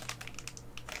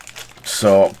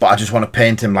 so but I just want to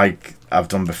paint him like I've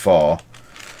done before.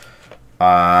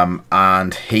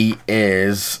 And he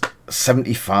is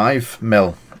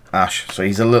 75mm ash, so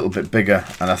he's a little bit bigger,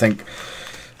 and I think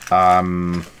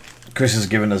Chris has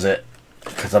given us it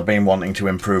because I've been wanting to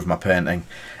improve my painting.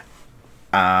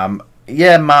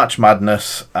 Yeah, March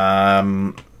Madness.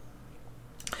 The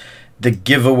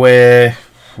giveaway.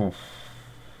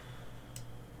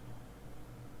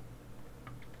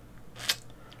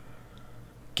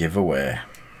 Giveaway.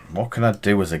 What can I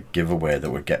do as a giveaway that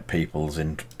would get people's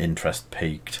interest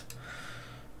piqued?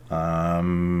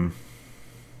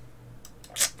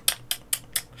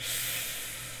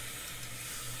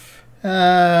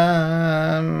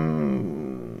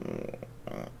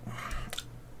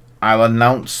 I'll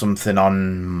announce something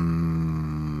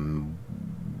on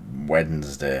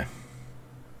Wednesday,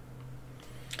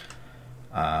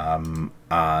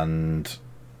 and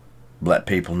let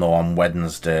people know on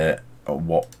Wednesday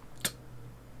what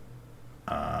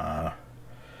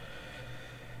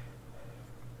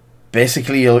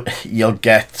basically you'll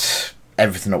get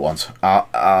everything at once.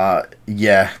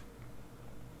 Yeah.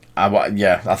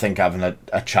 I think having a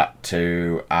chat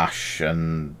to Ash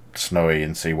and Snowy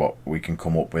and see what we can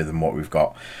come up with and what we've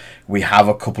got. We have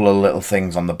a couple of little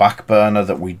things on the back burner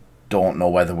that we don't know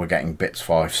whether we're getting bits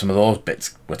for. If some of those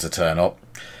bits were to turn up,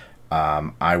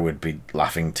 I would be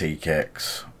laughing tea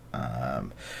cakes.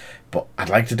 But I'd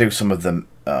like to do some of the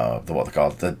what they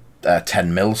call the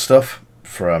 10mm stuff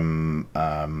from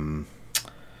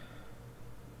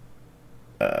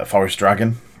Forest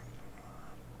Dragon.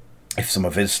 If some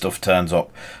of his stuff turns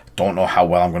up, don't know how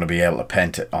well I'm going to be able to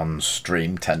paint it on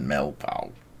stream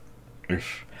 10mm.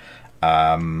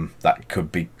 That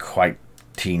could be quite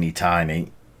teeny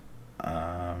tiny.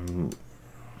 Don't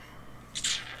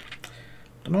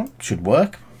know. Should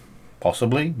work.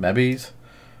 Possibly. Maybe.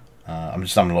 I'm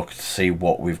just having a look to see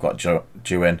what we've got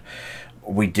due in.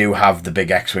 We do have the big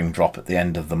Xwing drop at the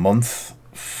end of the month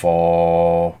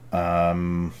for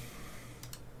oh,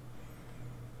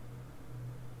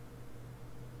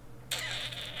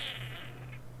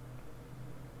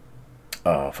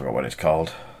 I forgot what it's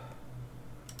called.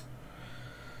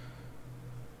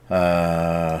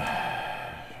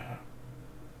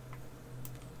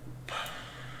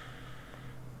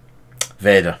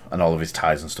 Vader and all of his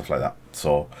ties and stuff like that.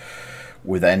 So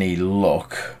with any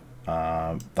luck,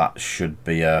 that should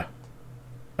be a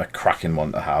cracking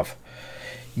one to have.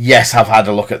 Yes, I've had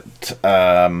a look at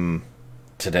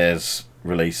today's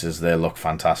releases. They look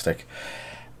fantastic.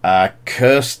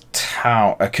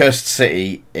 Cursed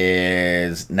City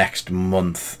is next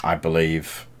month, I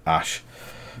believe, Ash.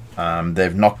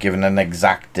 They've not given an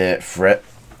exact date for it,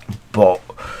 but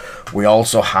we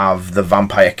also have the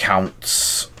Vampire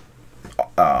Counts,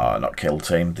 not Kill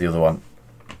Team, the other one.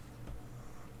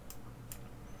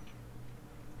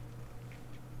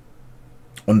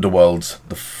 Underworlds,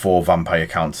 the 4 Vampire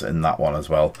Counts in that one as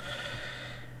well,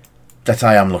 that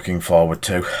I am looking forward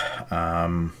to.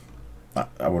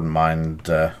 I wouldn't mind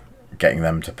getting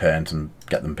them to paint and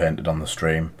get them painted on the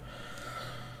stream.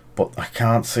 But I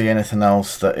can't see anything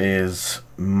else that is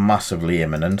massively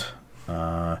imminent.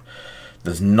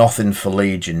 There's nothing for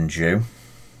Legion due.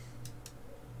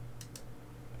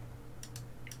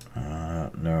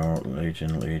 No,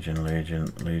 Legion.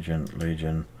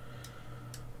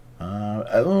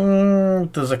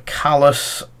 There's a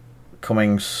Callus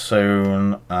coming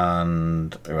soon,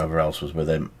 and whoever else was with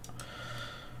him.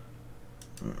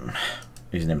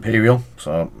 He's an Imperial,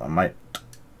 so I might,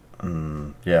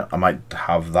 yeah, I might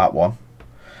have that one.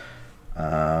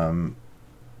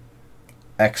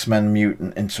 X-Men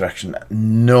Mutant Insurrection.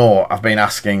 No, I've been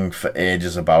asking for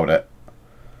ages about it.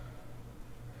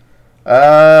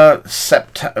 I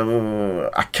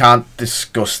can't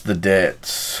discuss the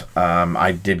dates.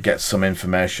 I did get some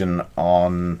information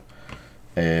on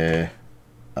a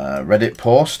Reddit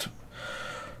post.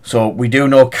 So we do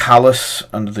know Callus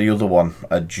and the other one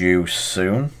are due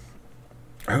soon.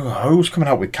 Who's coming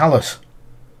out with Callus?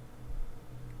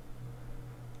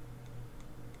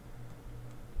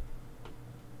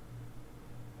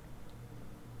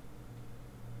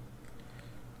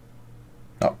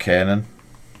 Not Kanan.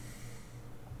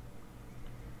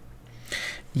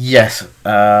 Yes.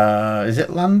 Is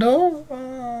it Lando?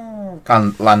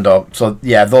 Lando. So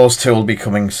yeah, those two will be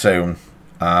coming soon.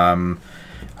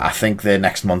 I think they're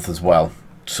next month as well.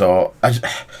 So, as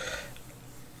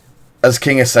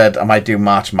King has said, I might do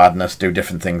March Madness, do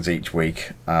different things each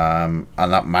week. And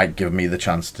that might give me the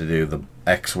chance to do the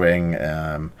X-Wing.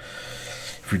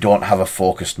 If we don't have a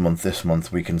focused month this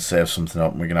month, we can save something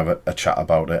up and we can have a chat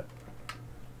about it.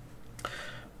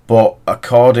 But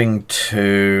according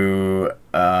to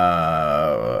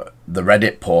the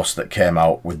Reddit post that came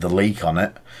out with the leak on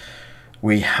it,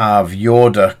 we have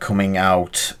Yoda coming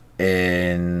out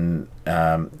in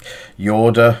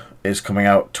Yoda is coming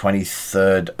out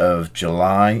 23rd of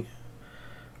July.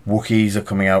 Wookiees are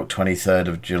coming out 23rd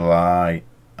of July.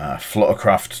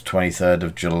 Fluttercraft 23rd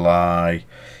of July.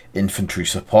 Infantry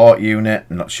Support Unit,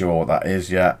 I'm not sure what that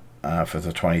is yet, for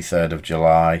the 23rd of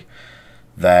July.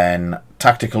 Then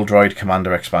Tactical Droid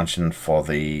Commander expansion for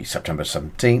the September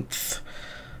 17th.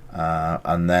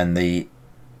 And then the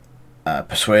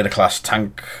Persuader class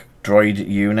tank droid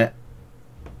unit,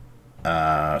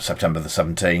 September the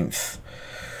 17th.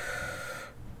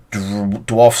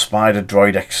 Dwarf Spider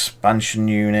droid expansion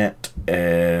unit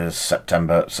is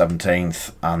September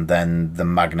 17th, and then the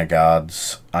Magna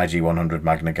Guards, IG-100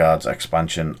 Magna Guards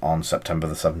expansion on September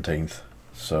the 17th.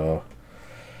 So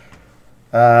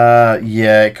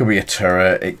yeah, it could be a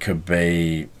turret, it could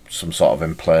be some sort of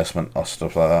emplacement or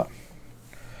stuff like that.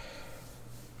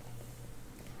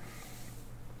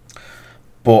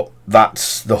 But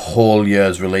that's the whole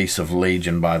year's release of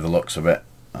Legion by the looks of it.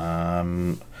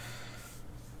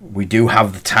 We do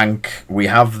have the tank. We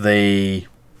have the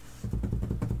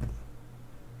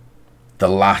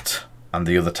LAT and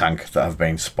the other tank that have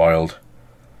been spoiled.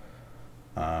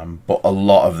 But a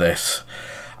lot of this,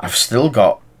 I've still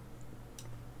got.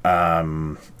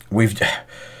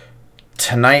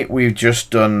 Tonight we've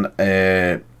just done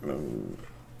a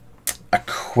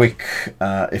quick.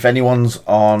 If anyone's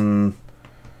on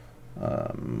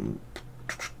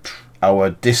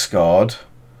our Discord,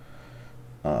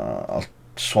 I'll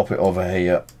swap it over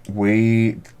here.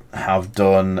 We have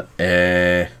done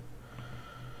a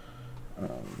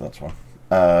that's one.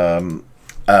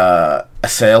 a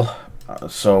sale.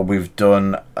 So we've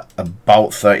done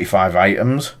about 35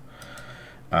 items.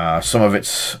 Some of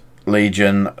it's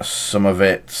Legion, some of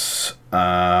it's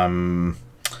Marvel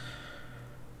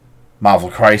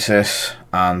Crisis,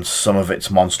 and some of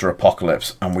it's Monster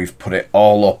Apocalypse, and we've put it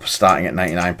all up starting at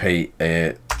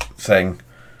 99p thing,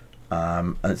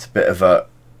 and it's a bit of a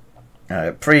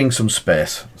freeing some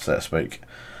space, so to speak.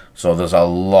 So there's a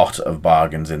lot of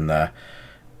bargains in there.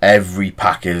 Every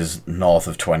pack is north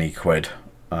of 20 quid.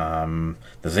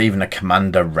 There's even a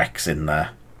Commander Rex in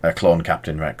there, a Clone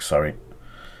Captain Rex, sorry.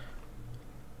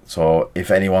 So if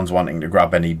anyone's wanting to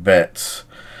grab any bits,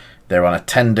 they're on a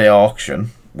 10-day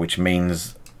auction, which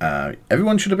means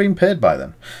everyone should have been paid by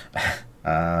then.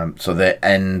 So they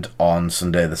end on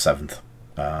Sunday the 7th,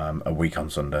 a week on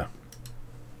Sunday.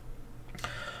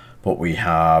 But we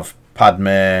have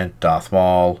Padme, Darth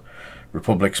Maul,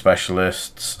 Republic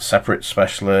Specialists, Separate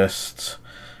Specialists,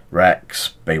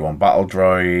 Rex, B1 Battle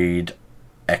Droid,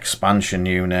 Expansion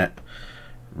Unit,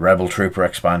 Rebel Trooper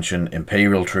Expansion,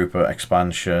 Imperial Trooper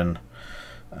Expansion,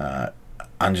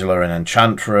 Angela and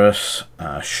Enchantress,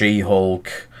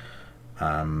 She-Hulk,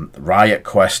 Riot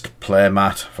Quest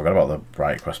playmat. Forgot about the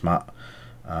Riot Quest mat.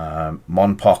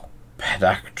 Monpok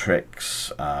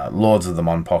Pediatrics, loads of the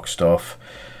Monpok stuff.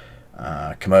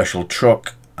 Commercial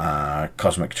Truck,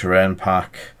 Cosmic Terrain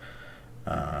Pack,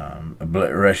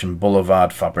 Obliteration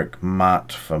Boulevard Fabric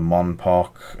Mat for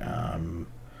Monpok,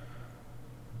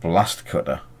 Blast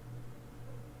Cutter.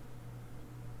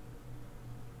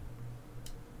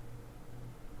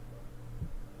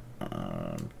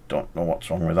 Don't know what's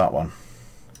wrong with that one.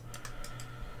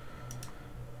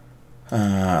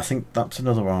 I think that's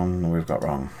another one we've got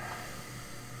wrong.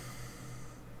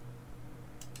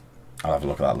 I'll have a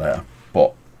look at that later.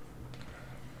 But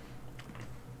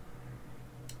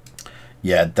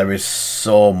yeah, there is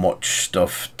so much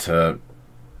stuff to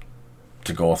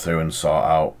go through and sort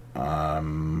out. I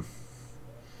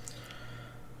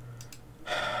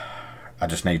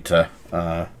just need to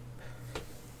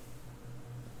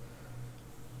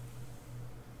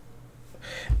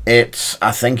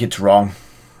I think it's wrong.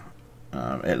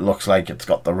 It looks like it's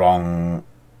got the wrong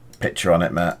picture on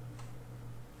it, mate.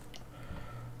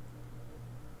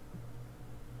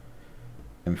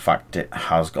 In fact, it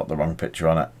has got the wrong picture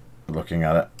on it, looking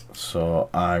at it. So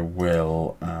I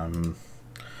will,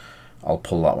 I'll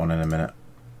pull that one in a minute.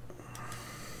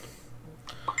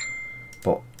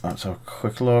 But let's have a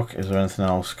quick look. Is there anything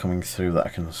else coming through that I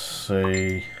can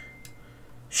see?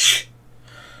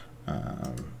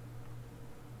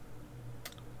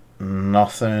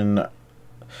 Nothing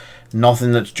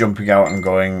that's jumping out and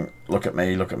going, look at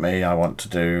me, I want to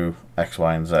do X,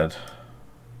 Y, and Z.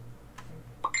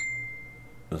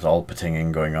 There's all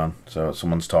patinging going on, so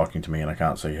someone's talking to me and I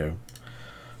can't see who.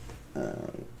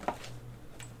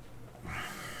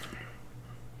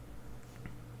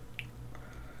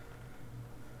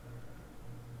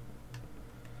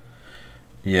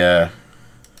 Yeah.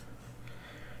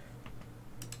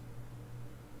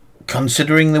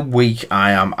 Considering the week,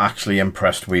 I am actually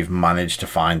impressed we've managed to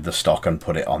find the stock and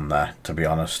put it on there, to be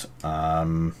honest.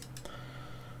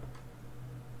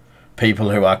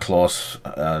 People who are close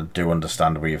do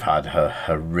understand we've had a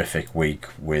horrific week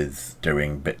with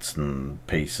doing bits and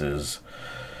pieces,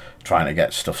 trying to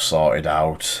get stuff sorted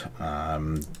out,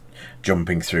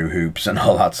 jumping through hoops and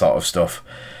all that sort of stuff.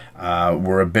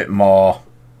 We're a bit more...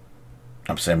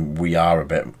 I'm saying we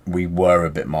were a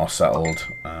bit more settled.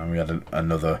 We had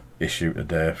another issue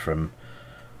today from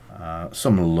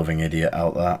some loving idiot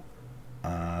out there,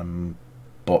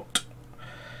 but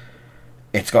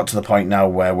it's got to the point now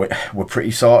where we're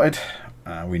pretty sorted.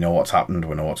 We know what's happened,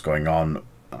 we know what's going on.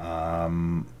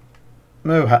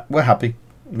 We're happy,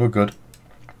 we're good.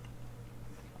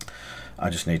 I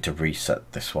just need to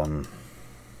reset this one.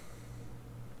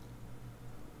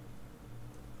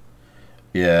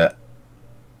 Yeah.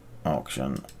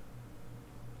 Auction,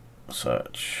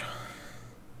 search.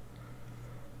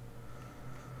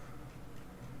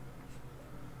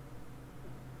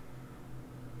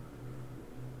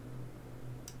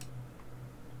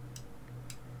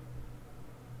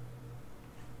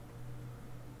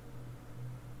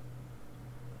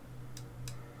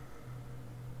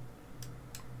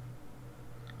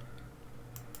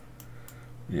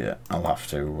 Yeah, I'll have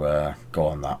to go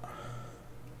on that.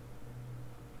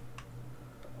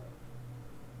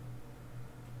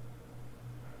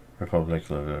 Republic,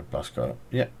 Blasco.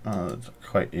 Yeah, that's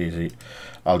quite easy.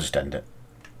 I'll just end it.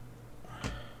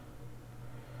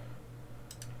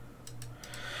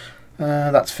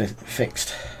 That's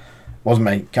fixed. Wasn't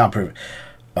me. Can't prove it.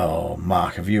 Oh,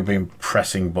 Mark, have you been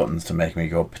pressing buttons to make me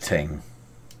go pating?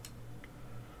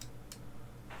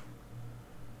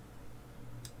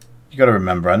 You got to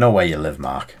remember, I know where you live,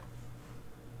 Mark.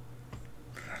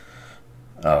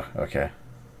 Oh, okay.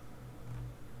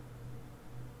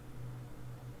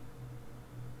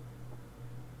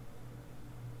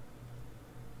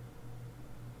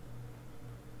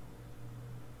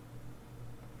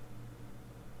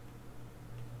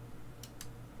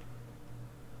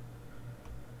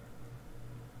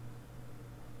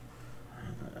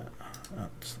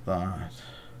 That's that.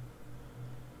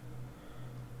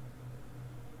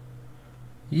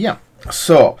 Yeah.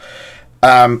 So,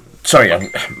 sorry,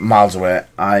 I'm miles away.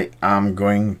 I am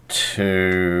going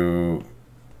to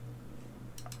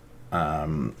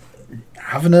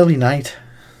have an early night.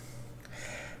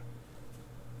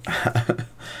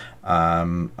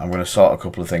 I'm going to sort a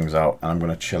couple of things out, and I'm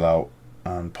going to chill out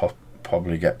and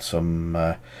probably get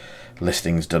some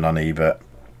listings done on eBay.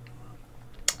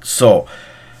 So,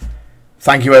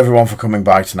 thank you everyone for coming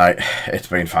by tonight. It's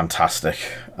been fantastic.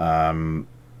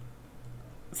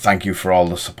 Thank you for all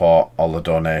the support, all the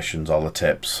donations, all the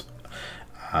tips,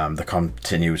 the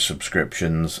continued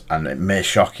subscriptions, and it may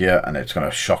shock you, and it's going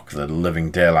to shock the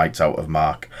living daylights out of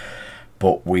Mark,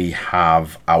 but we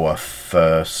have our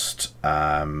first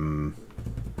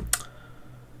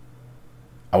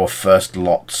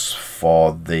lots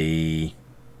for the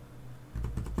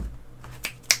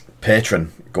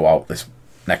patron go out this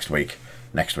next week.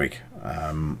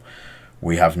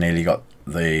 We have nearly got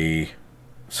the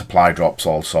supply drops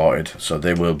all sorted, so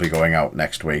they will be going out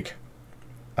next week.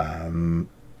 No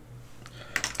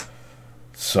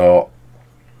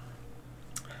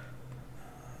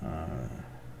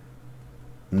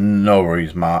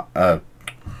worries, Mark.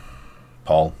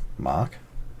 Paul, Mark.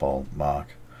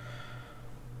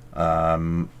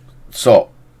 So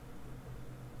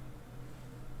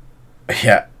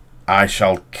yeah, I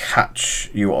shall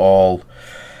catch you all.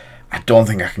 I don't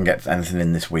think I can get anything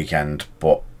in this weekend,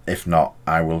 but if not,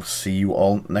 I will see you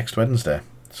all next Wednesday.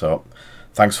 So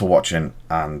thanks for watching,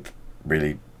 and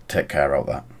really take care out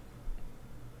there.